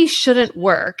 Reiki shouldn't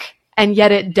work, and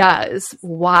yet it does.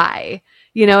 Why?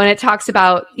 And it talks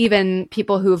about even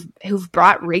people who've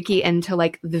brought Reiki into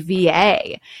like the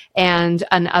VA and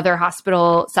other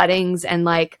hospital settings, and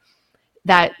like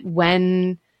that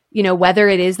when whether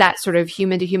it is that sort of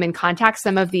human to human contact,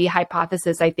 some of the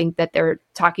hypothesis I think that they're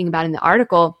talking about in the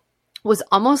article was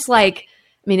almost like,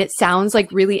 I mean, it sounds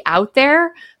like really out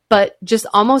there, but just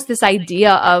almost this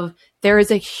idea of there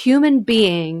is a human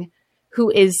being who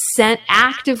is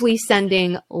actively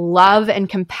sending love and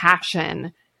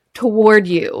compassion toward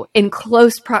you in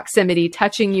close proximity,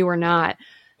 touching you or not,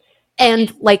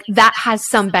 and like that has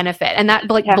some benefit, and that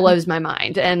like Yeah. blows my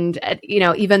mind. And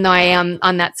even though I am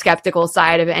on that skeptical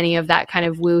side of any of that kind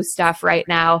of woo stuff right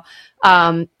now,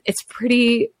 it's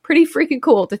pretty freaking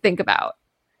cool to think about.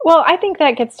 Well, I think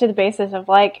that gets to the basis of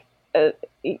like,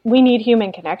 we need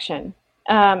human connection.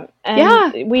 And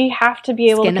Yeah, we have to be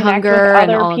able to skin connect with hunger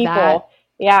and other all of that. people.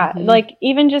 Yeah. Hmm. Like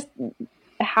even just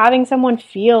having someone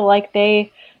feel like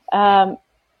they, um,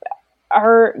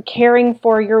 are caring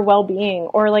for your well-being,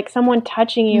 or like someone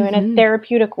touching you in a Hmm.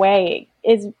 therapeutic way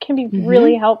can be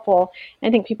really Hmm. helpful. I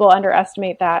think people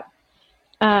underestimate that.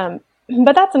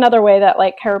 But that's another way that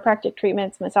like chiropractic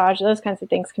treatments, massage, those kinds of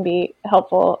things can be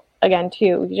helpful again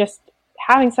too. Just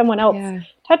having someone else Yeah.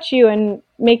 touch you and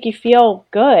make you feel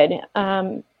good,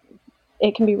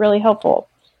 it can be really helpful.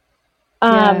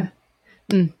 Yeah. Um,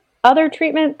 Mm. Other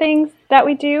treatment things that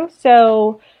we do,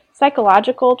 so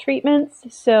psychological treatments.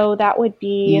 So that would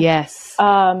be, Yes.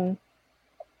 um,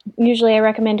 usually I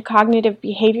recommend cognitive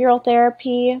behavioral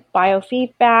therapy,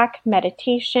 biofeedback,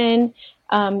 meditation.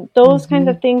 Those kinds Hmm.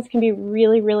 of things can be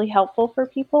really, really helpful for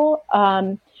people.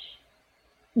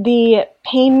 The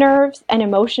pain nerves and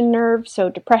emotion nerves, so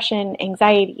depression,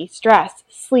 anxiety, stress,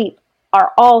 sleep,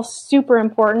 are all super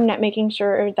important at making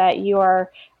sure that you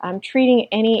are, treating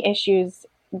any issues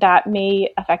that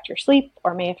may affect your sleep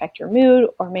or may affect your mood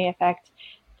or may affect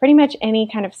pretty much any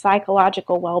kind of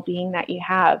psychological well-being that you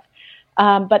have.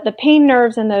 But the pain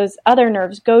nerves and those other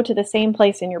nerves go to the same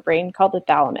place in your brain called the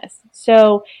thalamus.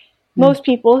 So Mm. most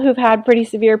people who've had pretty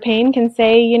severe pain can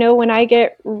say, when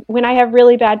I have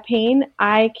really bad pain,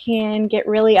 I can get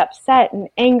really upset and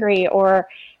angry or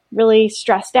really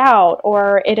stressed out,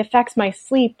 or it affects my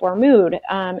sleep or mood.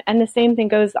 And the same thing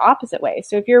goes the opposite way.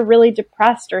 So if you're really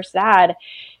depressed or sad,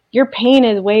 your pain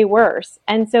is way worse.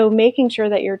 And so making sure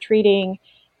that you're treating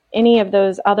any of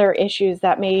those other issues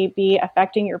that may be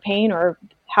affecting your pain, or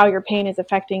how your pain is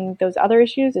affecting those other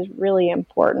issues, is really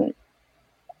important.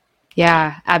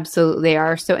 Yeah, absolutely. They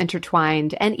are so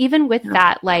intertwined. And even with Yeah.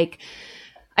 that, like,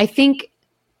 I think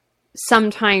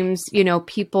sometimes,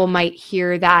 people might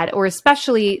hear that, or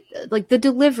especially like the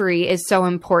delivery is so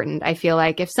important. I feel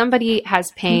like if somebody has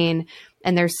pain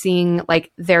and they're seeing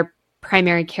like their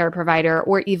primary care provider,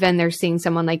 or even they're seeing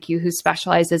someone like you who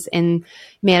specializes in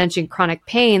managing chronic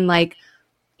pain, like,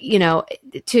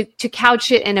 to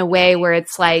couch it in a way where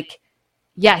it's like,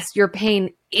 yes, your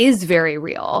pain is very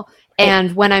real.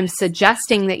 And when I'm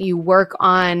suggesting that you work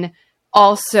on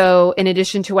also, in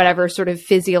addition to whatever sort of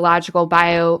physiological,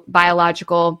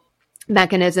 biological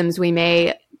mechanisms we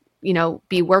may,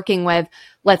 be working with,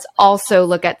 let's also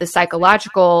look at the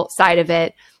psychological side of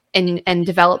it and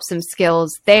develop some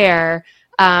skills there.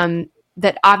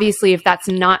 That obviously, if that's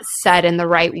not said in the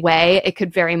right way, it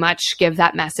could very much give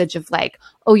that message of like,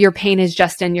 oh, your pain is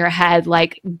just in your head.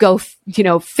 Like, go,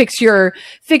 fix your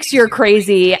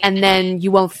crazy, and then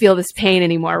you won't feel this pain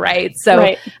anymore, right?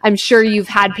 So I'm sure you've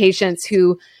had patients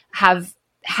who have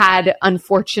had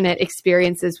unfortunate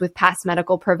experiences with past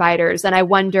medical providers, and I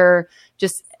wonder,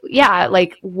 just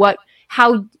like what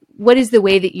is the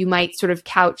way that you might sort of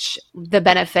couch the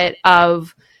benefit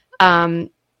of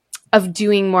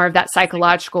doing more of that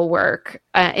psychological work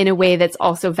in a way that's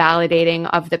also validating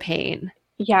of the pain.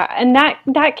 Yeah. And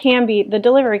the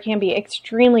delivery can be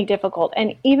extremely difficult.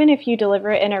 And even if you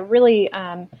deliver it in a really,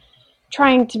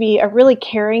 trying to be a really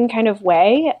caring kind of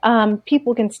way,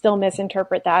 people can still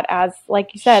misinterpret that as,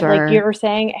 like you said, like you're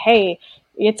saying, hey,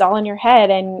 it's all in your head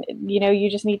and, you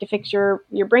just need to fix your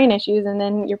brain issues and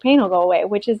then your pain will go away,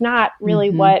 which is not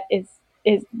really what is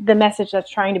the message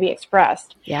that's trying to be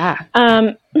expressed. Yeah.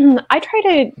 I try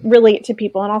to relate to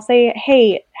people and I'll say,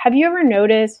 hey, have you ever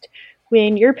noticed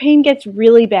when your pain gets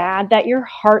really bad that your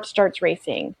heart starts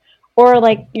racing, or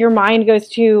like your mind goes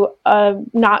to a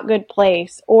not good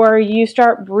place, or you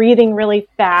start breathing really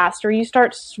fast, or you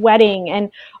start sweating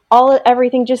and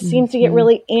everything just seems to get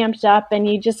really amped up and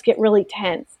you just get really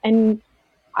tense. And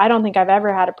I don't think I've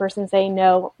ever had a person say,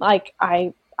 no, like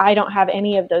I don't have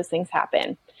any of those things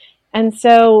happen. And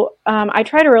so I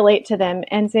try to relate to them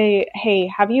and say, hey,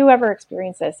 have you ever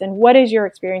experienced this? And what is your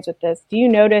experience with this? Do you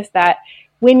notice that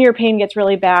when your pain gets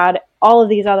really bad, all of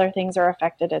these other things are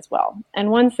affected as well?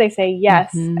 And once they say,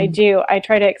 yes, I do, I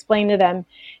try to explain to them,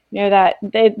 that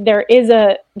there is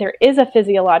a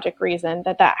physiologic reason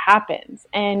that happens,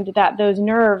 and that those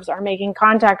nerves are making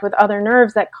contact with other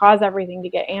nerves that cause everything to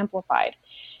get amplified.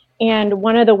 And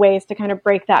one of the ways to kind of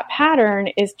break that pattern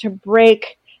is to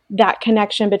break that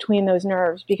connection between those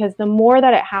nerves, because the more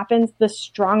that it happens, the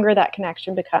stronger that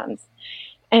connection becomes.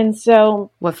 And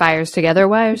so what fires together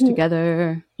wires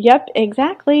together. Yep,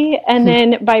 exactly. And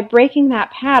then by breaking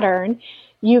that pattern,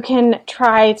 you can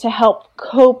try to help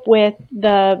cope with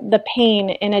the pain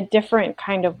in a different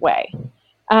kind of way.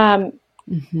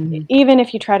 Even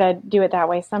if you try to do it that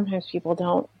way, sometimes people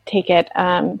don't take it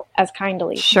as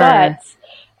kindly. Sure.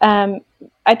 But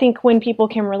I think when people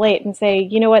can relate and say,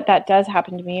 you know what, that does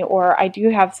happen to me, or I do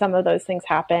have some of those things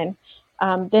happen,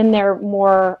 then they're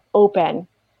more open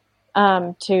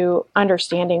to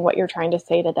understanding what you're trying to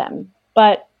say to them.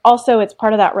 But also, it's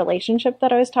part of that relationship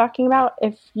that I was talking about.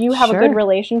 If you have a good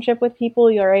relationship with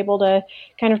people, you're able to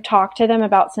kind of talk to them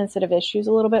about sensitive issues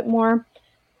a little bit more.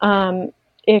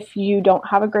 If you don't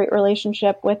have a great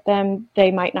relationship with them, they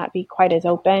might not be quite as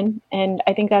open. And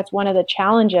I think that's one of the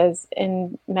challenges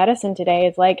in medicine today,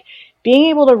 is like being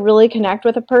able to really connect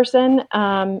with a person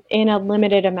in a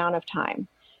limited amount of time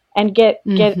and get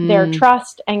their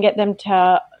trust and get them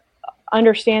to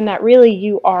understand that really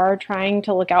you are trying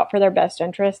to look out for their best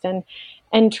interest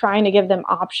and trying to give them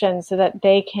options so that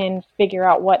they can figure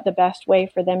out what the best way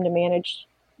for them to manage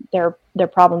their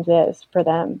problems is for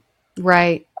them.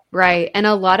 Right. And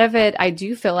a lot of it, I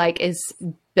do feel like, is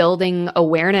building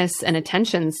awareness and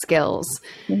attention skills,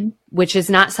 which is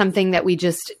not something that we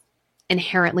just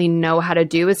inherently know how to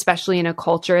do, especially in a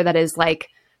culture that is like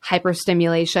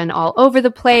hyperstimulation all over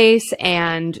the place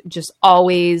and just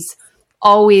always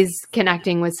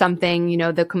connecting with something,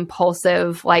 the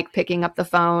compulsive, like picking up the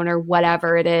phone or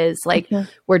whatever it is. Like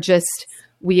we're just,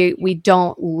 we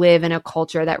don't live in a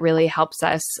culture that really helps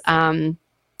us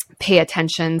pay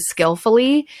attention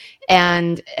skillfully.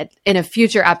 And in a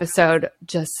future episode,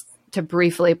 just to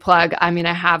briefly plug, I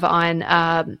have on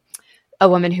a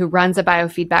woman who runs a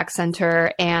biofeedback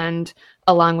center, and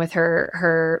along with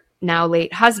her now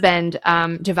late husband,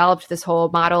 developed this whole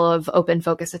model of open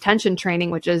focus attention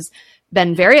training, which has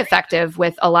been very effective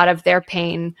with a lot of their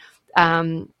pain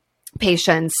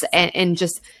patients, and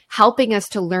just helping us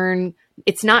to learn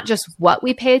it's not just what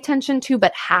we pay attention to,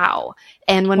 but how.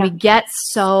 And when we get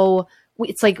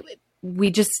it's like we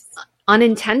just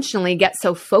unintentionally get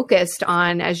so focused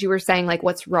on, as you were saying, like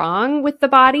what's wrong with the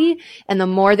body. And the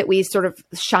more that we sort of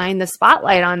shine the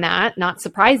spotlight on that, not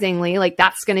surprisingly, like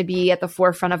that's going to be at the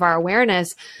forefront of our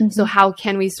awareness. So how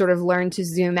can we sort of learn to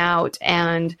zoom out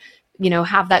and,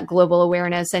 have that global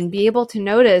awareness and be able to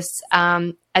notice,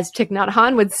 as Thich Nhat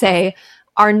Hanh would say,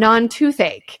 our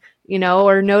non-toothache.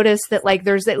 or notice that like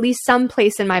there's at least some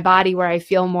place in my body where I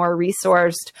feel more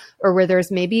resourced, or where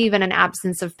there's maybe even an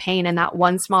absence of pain in that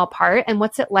one small part. And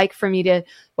what's it like for me to,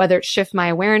 whether it's shift my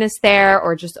awareness there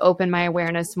or just open my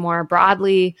awareness more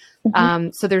broadly.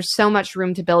 So there's so much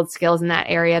room to build skills in that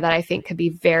area that I think could be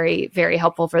very, very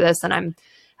helpful for this. And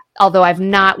although I've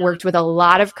not worked with a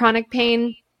lot of chronic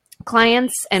pain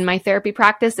clients in my therapy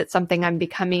practice, it's something I'm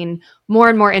becoming more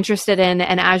and more interested in.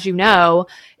 And as you know,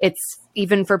 it's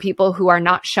even for people who are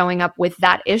not showing up with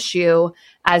that issue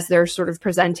as their sort of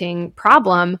presenting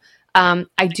problem.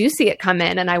 I do see it come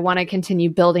in, and I want to continue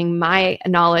building my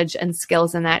knowledge and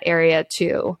skills in that area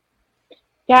too.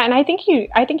 Yeah, and I think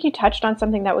you touched on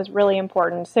something that was really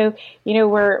important. So,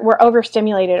 we're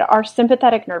overstimulated. Our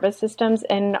sympathetic nervous systems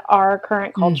in our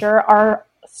current culture are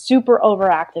super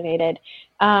overactivated.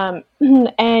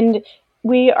 And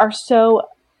we are so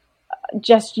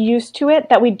just used to it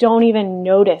that we don't even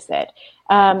notice it.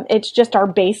 It's just our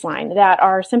baseline that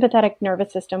our sympathetic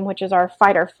nervous system, which is our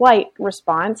fight or flight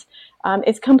response,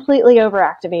 is completely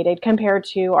overactivated compared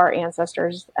to our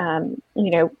ancestors,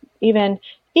 even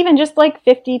just like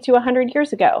 50 to 100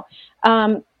 years ago.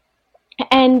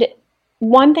 And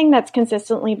one thing that's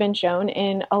consistently been shown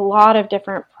in a lot of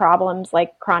different problems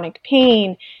like chronic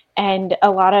pain and a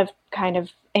lot of kind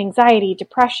of anxiety,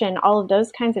 depression, all of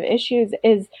those kinds of issues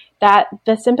is that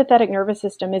the sympathetic nervous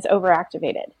system is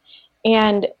overactivated.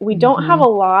 And we don't have a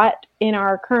lot in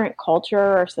our current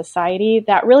culture or society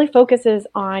that really focuses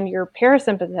on your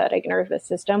parasympathetic nervous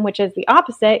system, which is the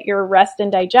opposite, your rest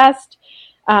and digest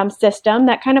system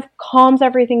that kind of calms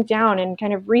everything down and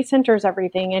kind of recenters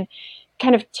everything and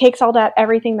kind of takes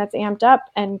everything that's amped up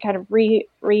and kind of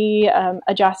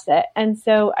adjusts it. And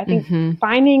so I think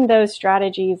finding those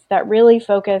strategies that really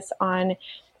focus on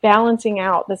balancing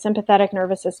out the sympathetic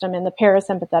nervous system and the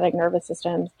parasympathetic nervous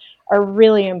systems are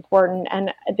really important,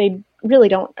 and they really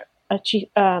don't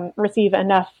receive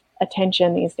enough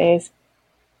attention these days.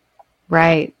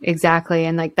 Right, exactly.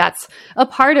 And like that's a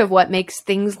part of what makes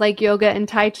things like yoga and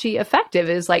Tai Chi effective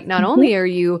is like not only are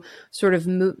you sort of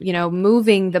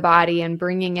moving the body and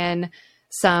bringing in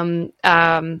some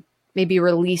maybe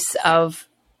release of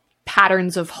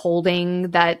patterns of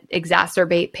holding that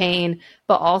exacerbate pain,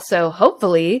 but also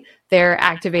hopefully they're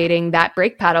activating that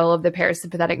brake pedal of the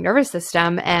parasympathetic nervous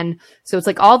system. And so it's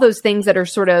like all those things that are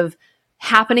sort of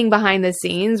happening behind the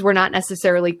scenes. We're not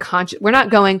necessarily conscious. We're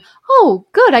not going, oh,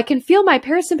 good, I can feel my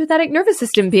parasympathetic nervous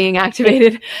system being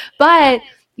activated. But,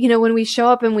 when we show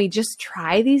up and we just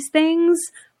try these things,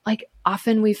 like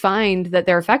often we find that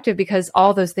they're effective because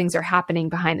all those things are happening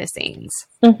behind the scenes.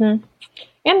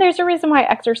 And there's a reason why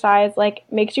exercise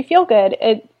makes you feel good.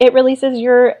 It releases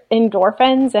your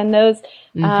endorphins and those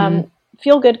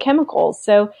feel good chemicals.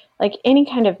 So like any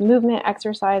kind of movement,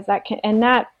 exercise that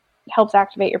helps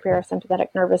activate your parasympathetic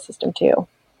nervous system too.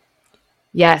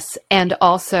 Yes. And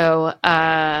also,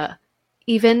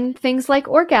 even things like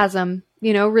orgasm,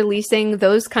 releasing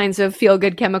those kinds of feel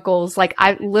good chemicals. Like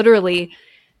I literally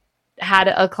had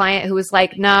a client who was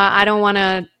like, nah,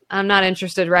 I'm not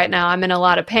interested right now. I'm in a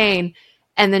lot of pain.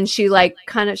 And then she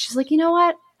she's like, you know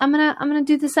what? I'm going to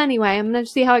do this anyway. I'm going to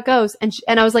see how it goes. And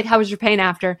I was like, how was your pain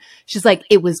after? She's like,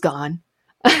 it was gone.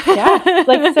 Yeah,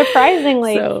 like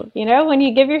surprisingly, when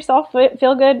you give yourself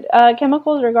feel good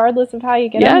chemicals, regardless of how you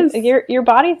get them, your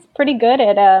body's pretty good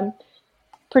at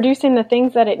producing the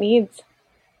things that it needs.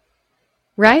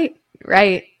 Right.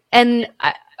 And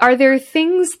are there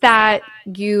things that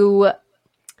because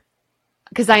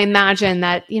I imagine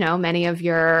that, many of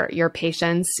your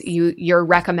patients, you're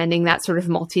recommending that sort of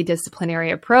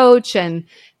multidisciplinary approach, and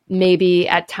maybe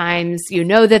at times,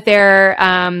 that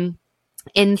they're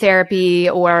in therapy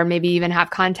or maybe even have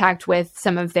contact with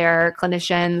some of their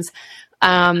clinicians.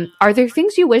 Are there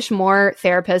things you wish more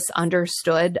therapists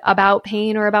understood about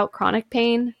pain or about chronic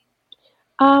pain?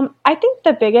 I think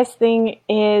the biggest thing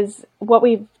is what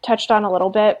we've touched on a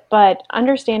little bit, but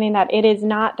understanding that it is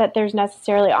not that there's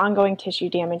necessarily ongoing tissue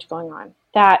damage going on,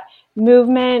 that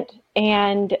movement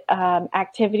and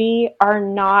activity there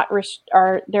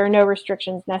are no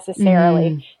restrictions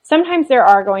necessarily. Sometimes there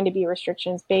are going to be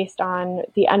restrictions based on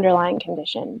the underlying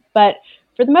condition, but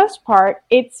for the most part,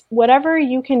 it's whatever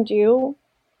you can do,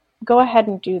 go ahead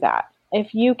and do that.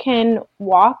 If you can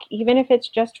walk, even if it's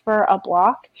just for a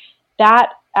block,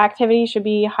 that activity should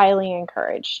be highly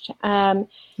encouraged.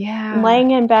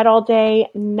 Laying in bed all day,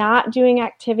 not doing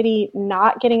activity,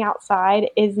 not getting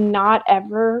outside is not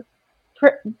ever,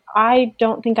 I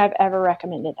don't think I've ever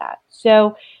recommended that.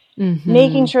 So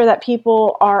making sure that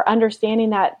people are understanding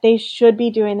that they should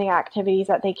be doing the activities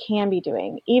that they can be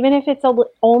doing. Even if it's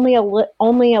only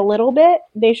a little bit,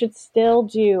 they should still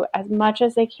do as much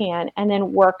as they can and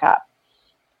then work up.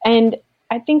 And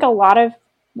I think a lot of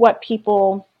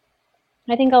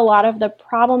the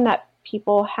problem that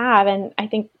people have, and I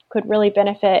think could really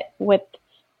benefit with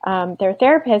their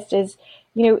therapist, is,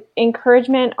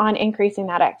 encouragement on increasing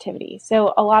that activity.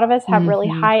 So a lot of us have really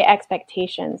high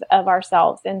expectations of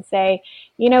ourselves and say,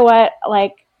 you know what,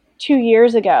 like 2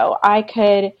 years ago, I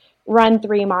could run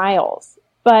 3 miles,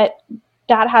 but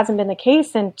that hasn't been the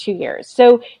case in 2 years.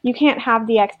 So you can't have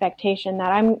the expectation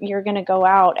that you're going to go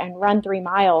out and run 3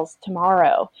 miles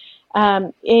tomorrow.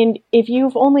 And if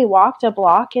you've only walked a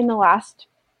block in the last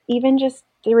even just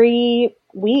 3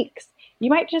 weeks, you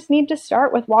might just need to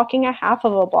start with walking a half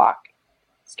of a block.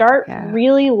 Start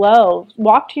really low,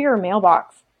 walk to your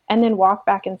mailbox, and then walk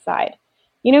back inside.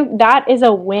 That is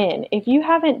a win. If you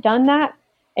haven't done that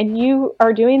and you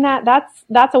are doing that,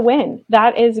 that's a win.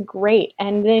 That is great.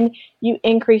 And then you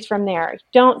increase from there.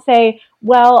 Don't say,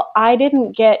 well, I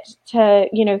didn't get to,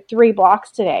 3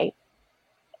 blocks today.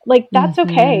 Like, that's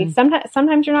okay.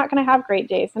 Sometimes you're not going to have great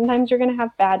days. Sometimes you're going to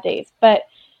have bad days, but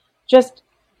just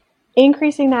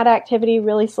increasing that activity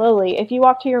really slowly. If you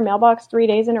walk to your mailbox 3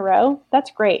 days in a row,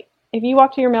 that's great. If you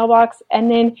walk to your mailbox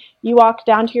and then you walk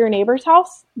down to your neighbor's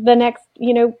house the next,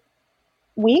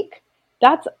 week,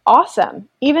 that's awesome.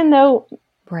 Even though,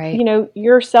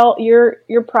 your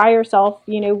prior self,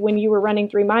 when you were running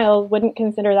 3 miles, wouldn't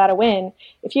consider that a win.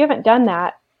 If you haven't done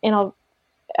that in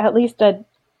at least a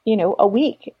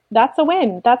week, that's a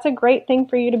win. That's a great thing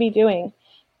for you to be doing.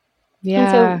 Yeah.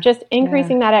 And so just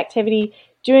increasing that activity,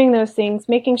 doing those things,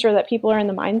 making sure that people are in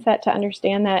the mindset to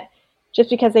understand that just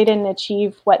because they didn't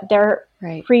achieve what their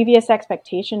previous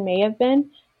expectation may have been,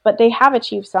 but they have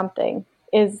achieved something,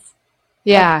 is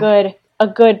a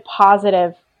good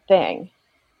positive thing.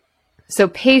 So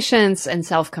patience and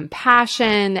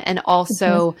self-compassion, and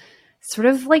also sort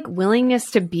of like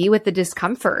willingness to be with the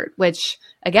discomfort, which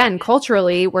again,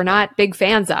 culturally, we're not big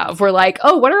fans of. We're like,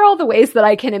 oh, what are all the ways that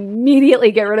I can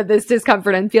immediately get rid of this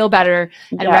discomfort and feel better?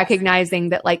 And recognizing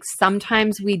that, like,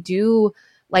 sometimes we do,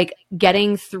 like,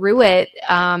 getting through it,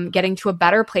 getting to a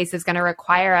better place is going to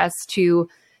require us to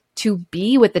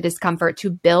be with the discomfort, to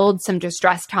build some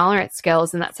distress tolerance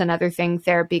skills. And that's another thing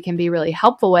therapy can be really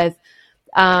helpful with.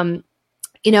 I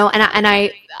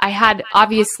had,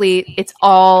 obviously it's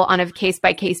all on a case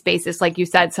by case basis, like you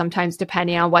said, sometimes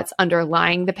depending on what's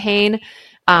underlying the pain.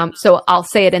 So I'll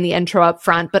say it in the intro up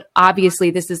front, but obviously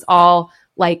this is all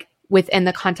like within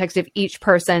the context of each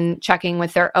person checking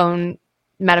with their own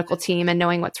medical team and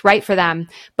knowing what's right for them.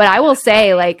 But I will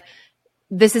say, like,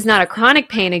 this is not a chronic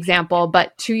pain example,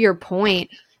 but to your point,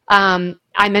 I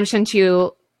mentioned to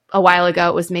you a while ago,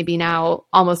 it was maybe now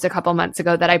almost a couple months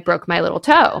ago, that I broke my little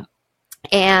toe.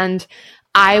 And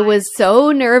I was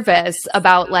so nervous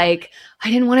about, like, I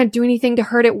didn't want to do anything to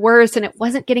hurt it worse, and it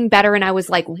wasn't getting better. And I was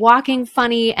like walking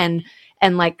funny and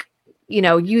like,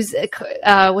 use,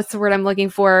 what's the word I'm looking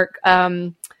for?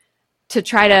 To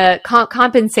try to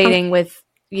compensating with,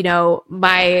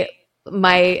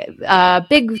 my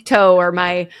big toe or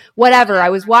my whatever. I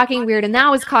was walking weird, and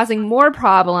that was causing more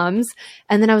problems.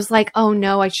 And then I was like, oh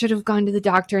no, I should have gone to the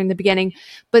doctor in the beginning.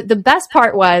 But the best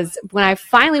part was when I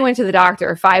finally went to the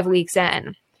doctor 5 weeks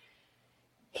in,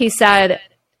 he said,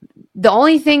 the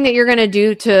only thing that you're going to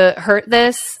do to hurt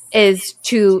this is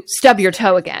to stub your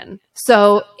toe again.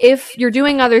 So if you're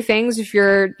doing other things, if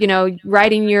you're,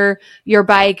 riding your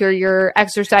bike or you're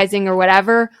exercising or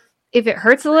whatever, if it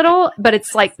hurts a little, but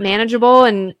it's like manageable,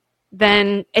 and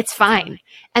then it's fine.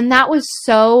 And that was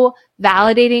so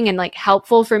validating and like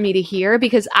helpful for me to hear,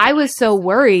 because I was so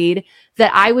worried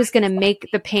that I was going to make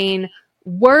the pain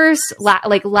worse,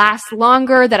 last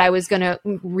longer, that I was going to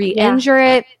re-injure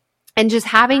it. And just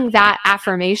having that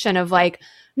affirmation of like,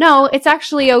 no, it's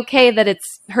actually okay that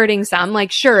it's hurting some.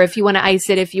 Like, sure, if you want to ice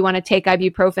it, if you want to take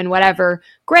ibuprofen, whatever,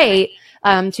 great,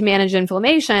 to manage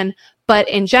inflammation. But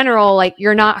in general, like,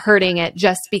 you're not hurting it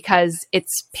just because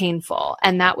it's painful.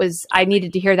 And I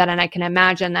needed to hear that. And I can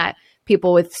imagine that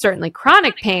people with certainly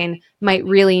chronic pain might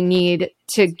really need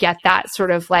to get that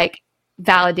sort of like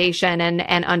validation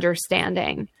and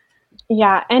understanding.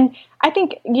 Yeah. And I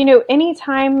think,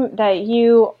 anytime that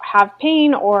you have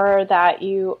pain or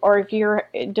if you're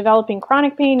developing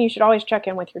chronic pain, you should always check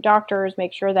in with your doctors,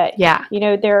 make sure that,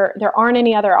 there aren't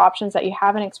any other options that you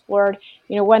haven't explored.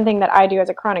 One thing that I do as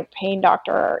a chronic pain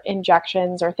doctor are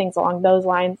injections or things along those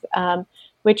lines,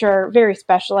 which are very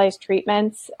specialized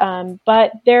treatments.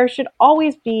 But there should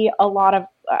always be a lot of,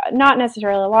 not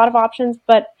necessarily a lot of options,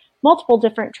 but multiple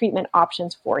different treatment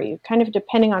options for you, kind of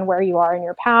depending on where you are in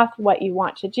your path, what you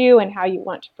want to do and how you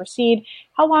want to proceed,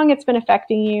 how long it's been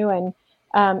affecting you, and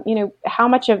how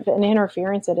much of an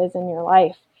interference it is in your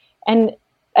life. And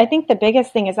I think the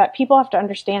biggest thing is that people have to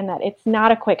understand that it's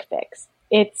not a quick fix.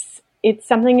 It's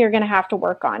something you're going to have to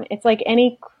work on. It's like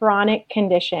any chronic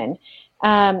condition.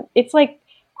 It's like,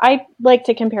 I like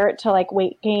to compare it to like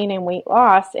weight gain and weight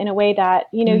loss in a way that,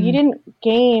 you didn't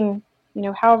gain,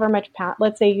 however much pound,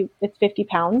 let's say it's 50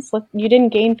 pounds. You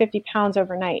didn't gain 50 pounds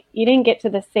overnight. You didn't get to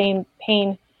the same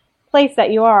pain place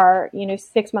that you are,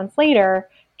 6 months later,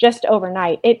 just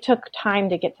overnight. It took time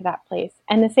to get to that place.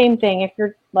 And the same thing, if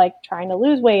you're like trying to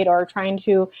lose weight or trying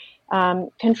to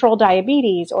control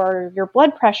diabetes or your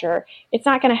blood pressure, it's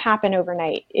not going to happen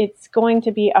overnight. It's going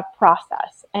to be a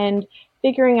process, and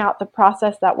figuring out the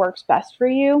process that works best for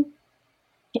you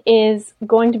is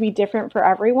going to be different for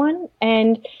everyone.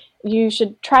 And you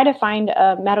should try to find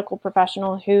a medical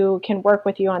professional who can work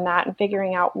with you on that and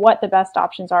figuring out what the best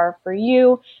options are for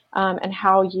you, and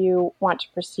how you want to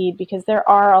proceed, because there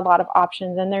are a lot of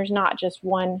options and there's not just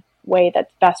one way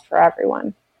that's best for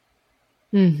everyone.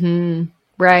 Mm-hmm.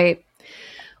 Right.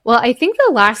 Well, I think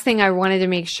the last thing I wanted to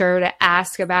make sure to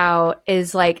ask about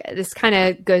is like, this kind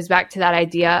of goes back to that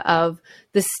idea of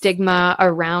the stigma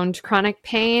around chronic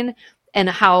pain and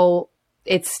how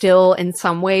it's still in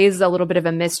some ways a little bit of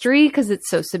a mystery because it's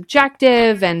so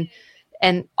subjective and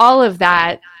all of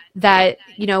that,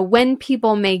 when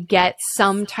people may get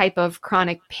some type of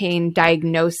chronic pain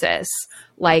diagnosis,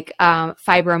 like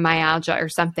fibromyalgia or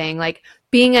something, like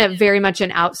being very much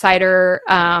an outsider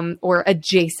or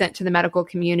adjacent to the medical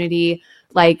community,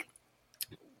 like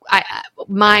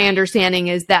my understanding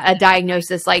is that a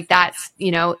diagnosis like that,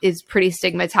 is pretty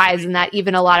stigmatized, and that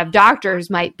even a lot of doctors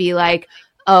might be like,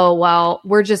 oh, well,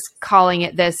 we're just calling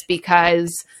it this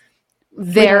because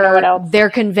they're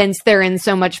convinced they're in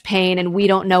so much pain and we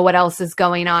don't know what else is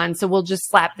going on. So we'll just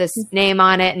slap this name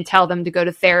on it and tell them to go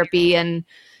to therapy and,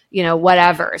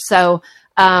 whatever. So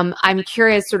I'm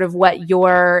curious sort of what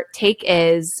your take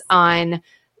is on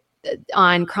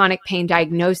chronic pain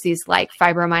diagnoses like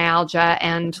fibromyalgia,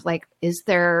 and like, is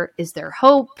there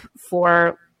hope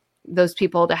for those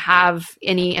people to have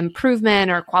any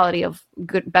improvement or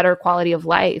better quality of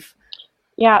life?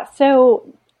 Yeah.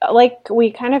 So like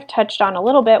we kind of touched on a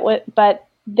little bit, but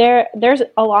there's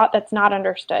a lot that's not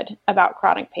understood about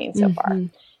chronic pain so far.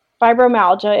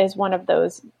 Fibromyalgia is one of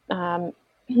those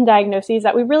diagnoses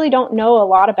that we really don't know a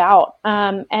lot about.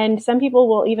 And some people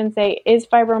will even say, is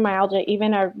fibromyalgia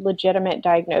even a legitimate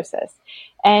diagnosis?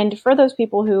 And for those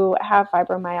people who have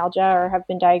fibromyalgia or have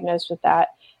been diagnosed with that,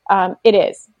 it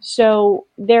is. So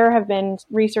there have been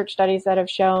research studies that have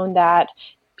shown that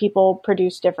people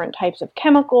produce different types of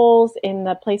chemicals in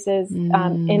the places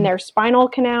in their spinal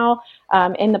canal,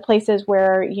 in the places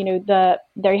where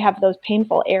they have those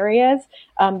painful areas.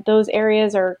 Those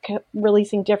areas are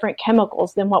releasing different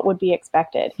chemicals than what would be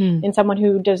expected in someone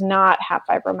who does not have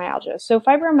fibromyalgia. So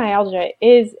fibromyalgia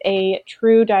is a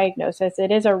true diagnosis.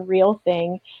 It is a real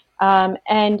thing,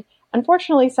 and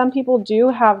unfortunately, some people do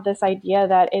have this idea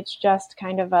that it's just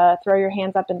kind of a throw your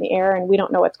hands up in the air and we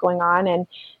don't know what's going on, and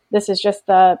this is just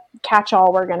the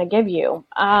catch-all we're going to give you.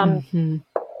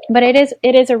 But it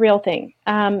is a real thing.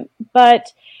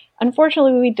 But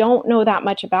unfortunately, we don't know that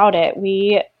much about it.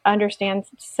 We understand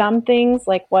some things,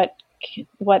 like what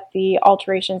the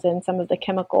alterations in some of the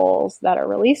chemicals that are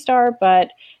released are,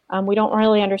 but we don't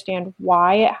really understand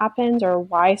why it happens or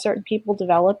why certain people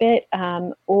develop it,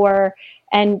 and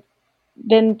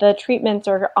then the treatments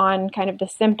are on kind of the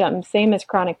symptoms, same as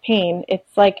chronic pain.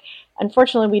 It's like,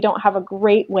 unfortunately, we don't have a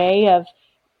great way of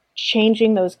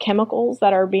changing those chemicals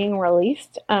that are being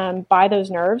released by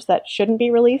those nerves that shouldn't be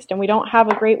released. And we don't have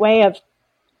a great way of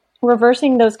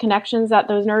reversing those connections that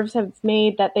those nerves have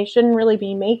made that they shouldn't really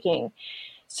be making.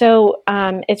 So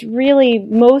it's really,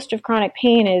 most of chronic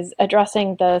pain is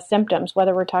addressing the symptoms,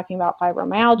 whether we're talking about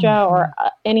fibromyalgia or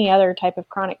any other type of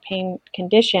chronic pain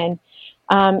condition.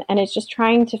 And it's just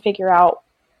trying to figure out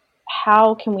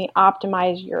how can we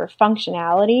optimize your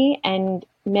functionality and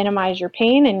minimize your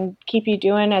pain and keep you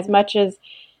doing as much as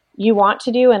you want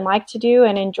to do and like to do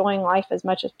and enjoying life as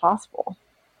much as possible.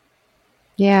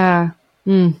 Yeah.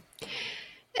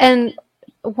 And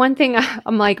one thing,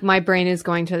 I'm like, my brain is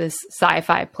going to this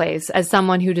sci-fi place. As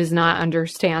someone who does not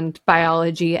understand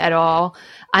biology at all,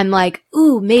 I'm like,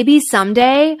 ooh, maybe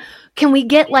someday can we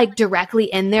get like directly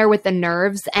in there with the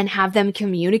nerves and have them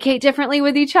communicate differently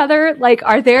with each other? Like,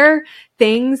 are there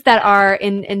things that are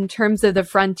in terms of the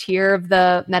frontier of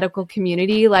the medical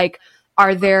community? Like,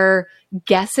 are there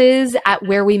guesses at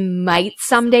where we might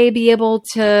someday be able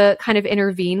to kind of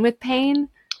intervene with pain?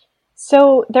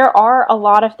 So there are a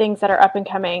lot of things that are up and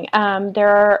coming.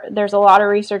 There's a lot of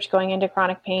research going into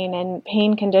chronic pain and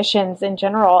pain conditions in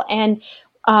general. And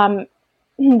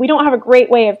we don't have a great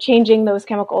way of changing those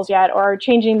chemicals yet or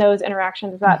changing those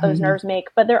interactions that those nerves make,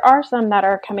 but there are some that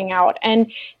are coming out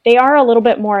and they are a little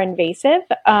bit more invasive,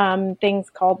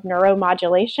 things called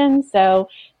neuromodulation. So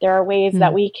there are ways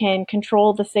that we can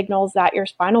control the signals that your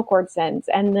spinal cord sends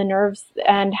and the nerves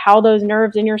and how those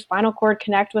nerves in your spinal cord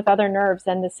connect with other nerves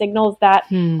and the signals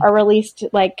that are released,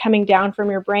 like coming down from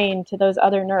your brain to those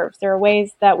other nerves. There are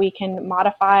ways that we can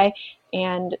modify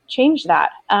and change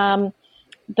that.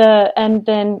 And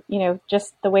then,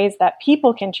 just the ways that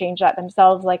people can change that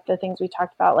themselves, like the things we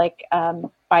talked about, like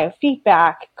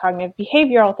biofeedback, cognitive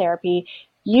behavioral therapy.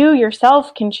 You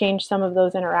yourself can change some of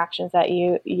those interactions that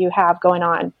you have going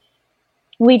on.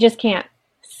 We just can't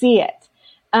see it.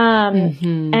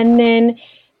 And then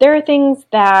there are things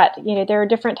that, there are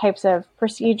different types of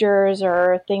procedures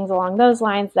or things along those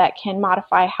lines that can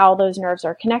modify how those nerves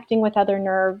are connecting with other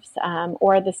nerves,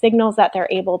 or the signals that they're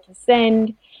able to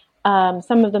send.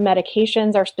 Some of the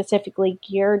medications are specifically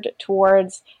geared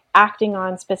towards acting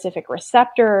on specific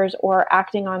receptors or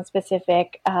acting on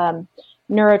specific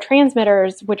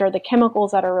neurotransmitters, which are the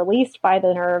chemicals that are released by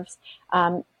the nerves,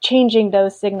 changing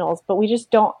those signals. But we just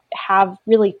don't have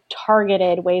really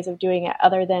targeted ways of doing it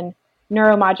other than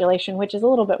neuromodulation, which is a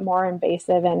little bit more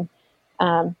invasive and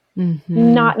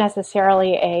not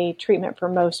necessarily a treatment for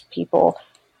most people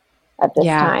at this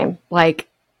time. Like,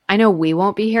 I know we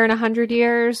won't be here in 100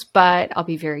 years, but I'll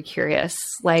be very curious,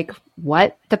 like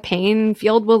what the pain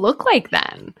field will look like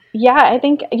then. Yeah, I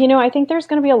think there's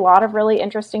going to be a lot of really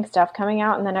interesting stuff coming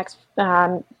out in the next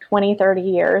 20, 30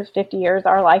 years, 50 years,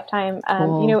 our lifetime.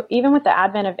 Cool. Even with the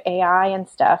advent of AI and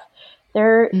stuff,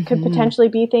 there could potentially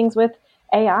be things with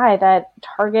AI that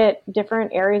target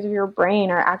different areas of your brain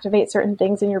or activate certain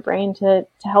things in your brain to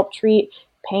help treat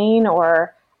pain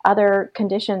or other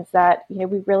conditions that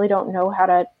we really don't know how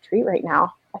to treat right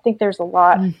now. I think there's a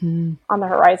lot on the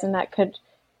horizon that could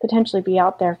potentially be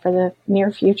out there for the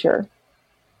near future.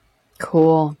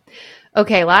 Cool.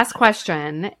 Okay, last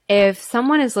question. If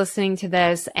someone is listening to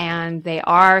this and they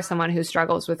are someone who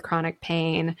struggles with chronic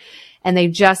pain and they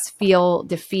just feel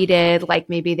defeated, like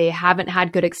maybe they haven't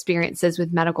had good experiences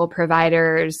with medical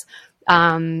providers,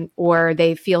 or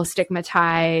they feel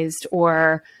stigmatized,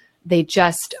 or they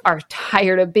just are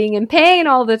tired of being in pain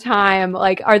all the time.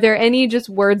 Like, are there any just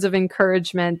words of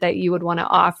encouragement that you would want to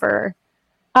offer?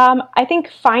 I think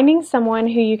finding someone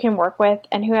who you can work with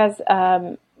and who has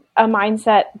a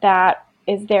mindset that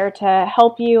is there to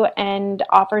help you and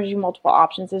offers you multiple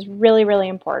options is really, really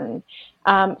important.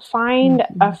 Find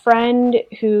a friend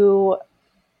who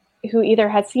either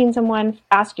has seen someone,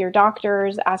 ask your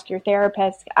doctors, ask your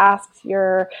therapist, ask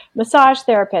your massage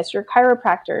therapist, your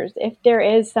chiropractors, if there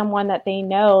is someone that they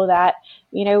know that,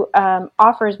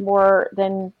 offers more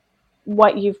than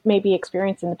what you've maybe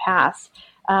experienced in the past.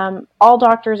 All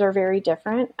doctors are very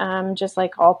different, just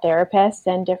like all therapists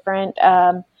and different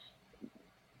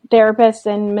therapists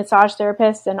and massage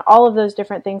therapists and all of those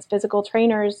different things, physical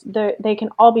trainers, they can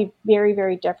all be very,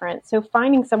 very different. So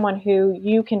finding someone who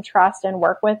you can trust and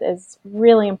work with is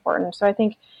really important. So I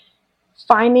think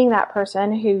finding that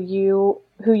person who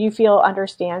you feel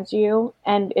understands you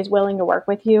and is willing to work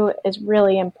with you is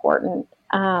really important.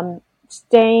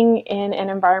 Staying in an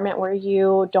environment where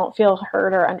you don't feel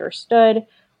heard or understood,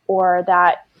 or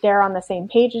that they're on the same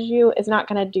page as you, is not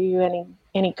going to do you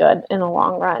any good in the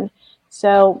long run.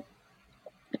 So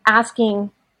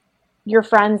asking your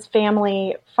friends,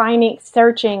 family,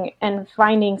 searching and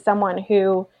finding someone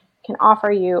who can offer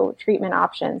you treatment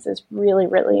options is really,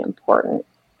 really important.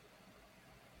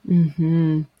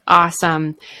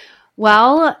 Awesome.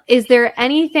 Well, is there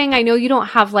anything, I know you don't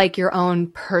have like your own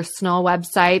personal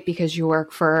website because you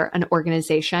work for an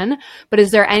organization, but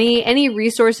is there any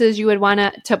resources you would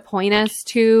want to point us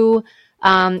to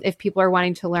if people are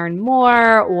wanting to learn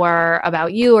more or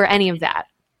about you or any of that?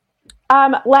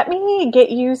 Let me get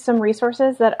you some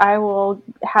resources that I will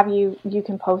have you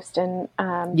can post. And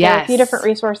there are a few different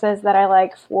resources that I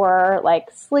like for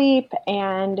like sleep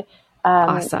and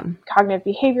awesome. Cognitive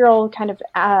behavioral kind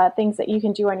of things that you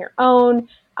can do on your own,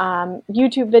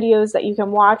 YouTube videos that you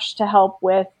can watch to help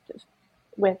with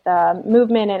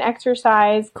movement and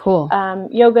exercise. Cool.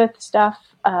 Yoga stuff.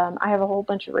 I have a whole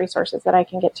bunch of resources that I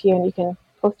can get to you, and you can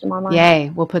post them online.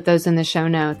 Yay. We'll put those in the show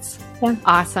notes. Yeah.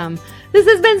 Awesome. This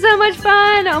has been so much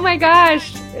fun. Oh my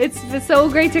gosh. It's so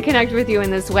great to connect with you in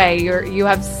this way. You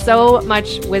have so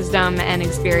much wisdom and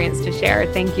experience to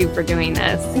share. Thank you for doing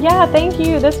this. Yeah, thank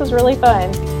you. This was really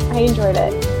fun. I enjoyed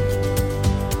it.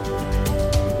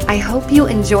 I hope you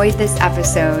enjoyed this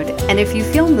episode, and if you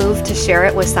feel moved to share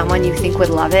it with someone you think would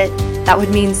love it, that would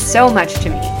mean so much to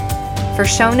me. For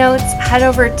show notes, head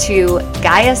over to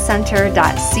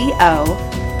GaiaCenter.co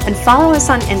and follow us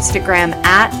on Instagram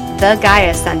at The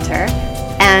Gaia Center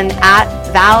and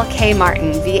at Val K.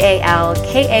 Martin,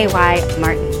 VALKAY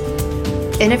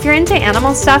Martin. And if you're into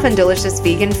animal stuff and delicious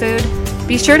vegan food,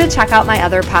 be sure to check out my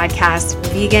other podcast,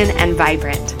 Vegan and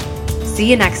Vibrant. See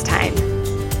you next time.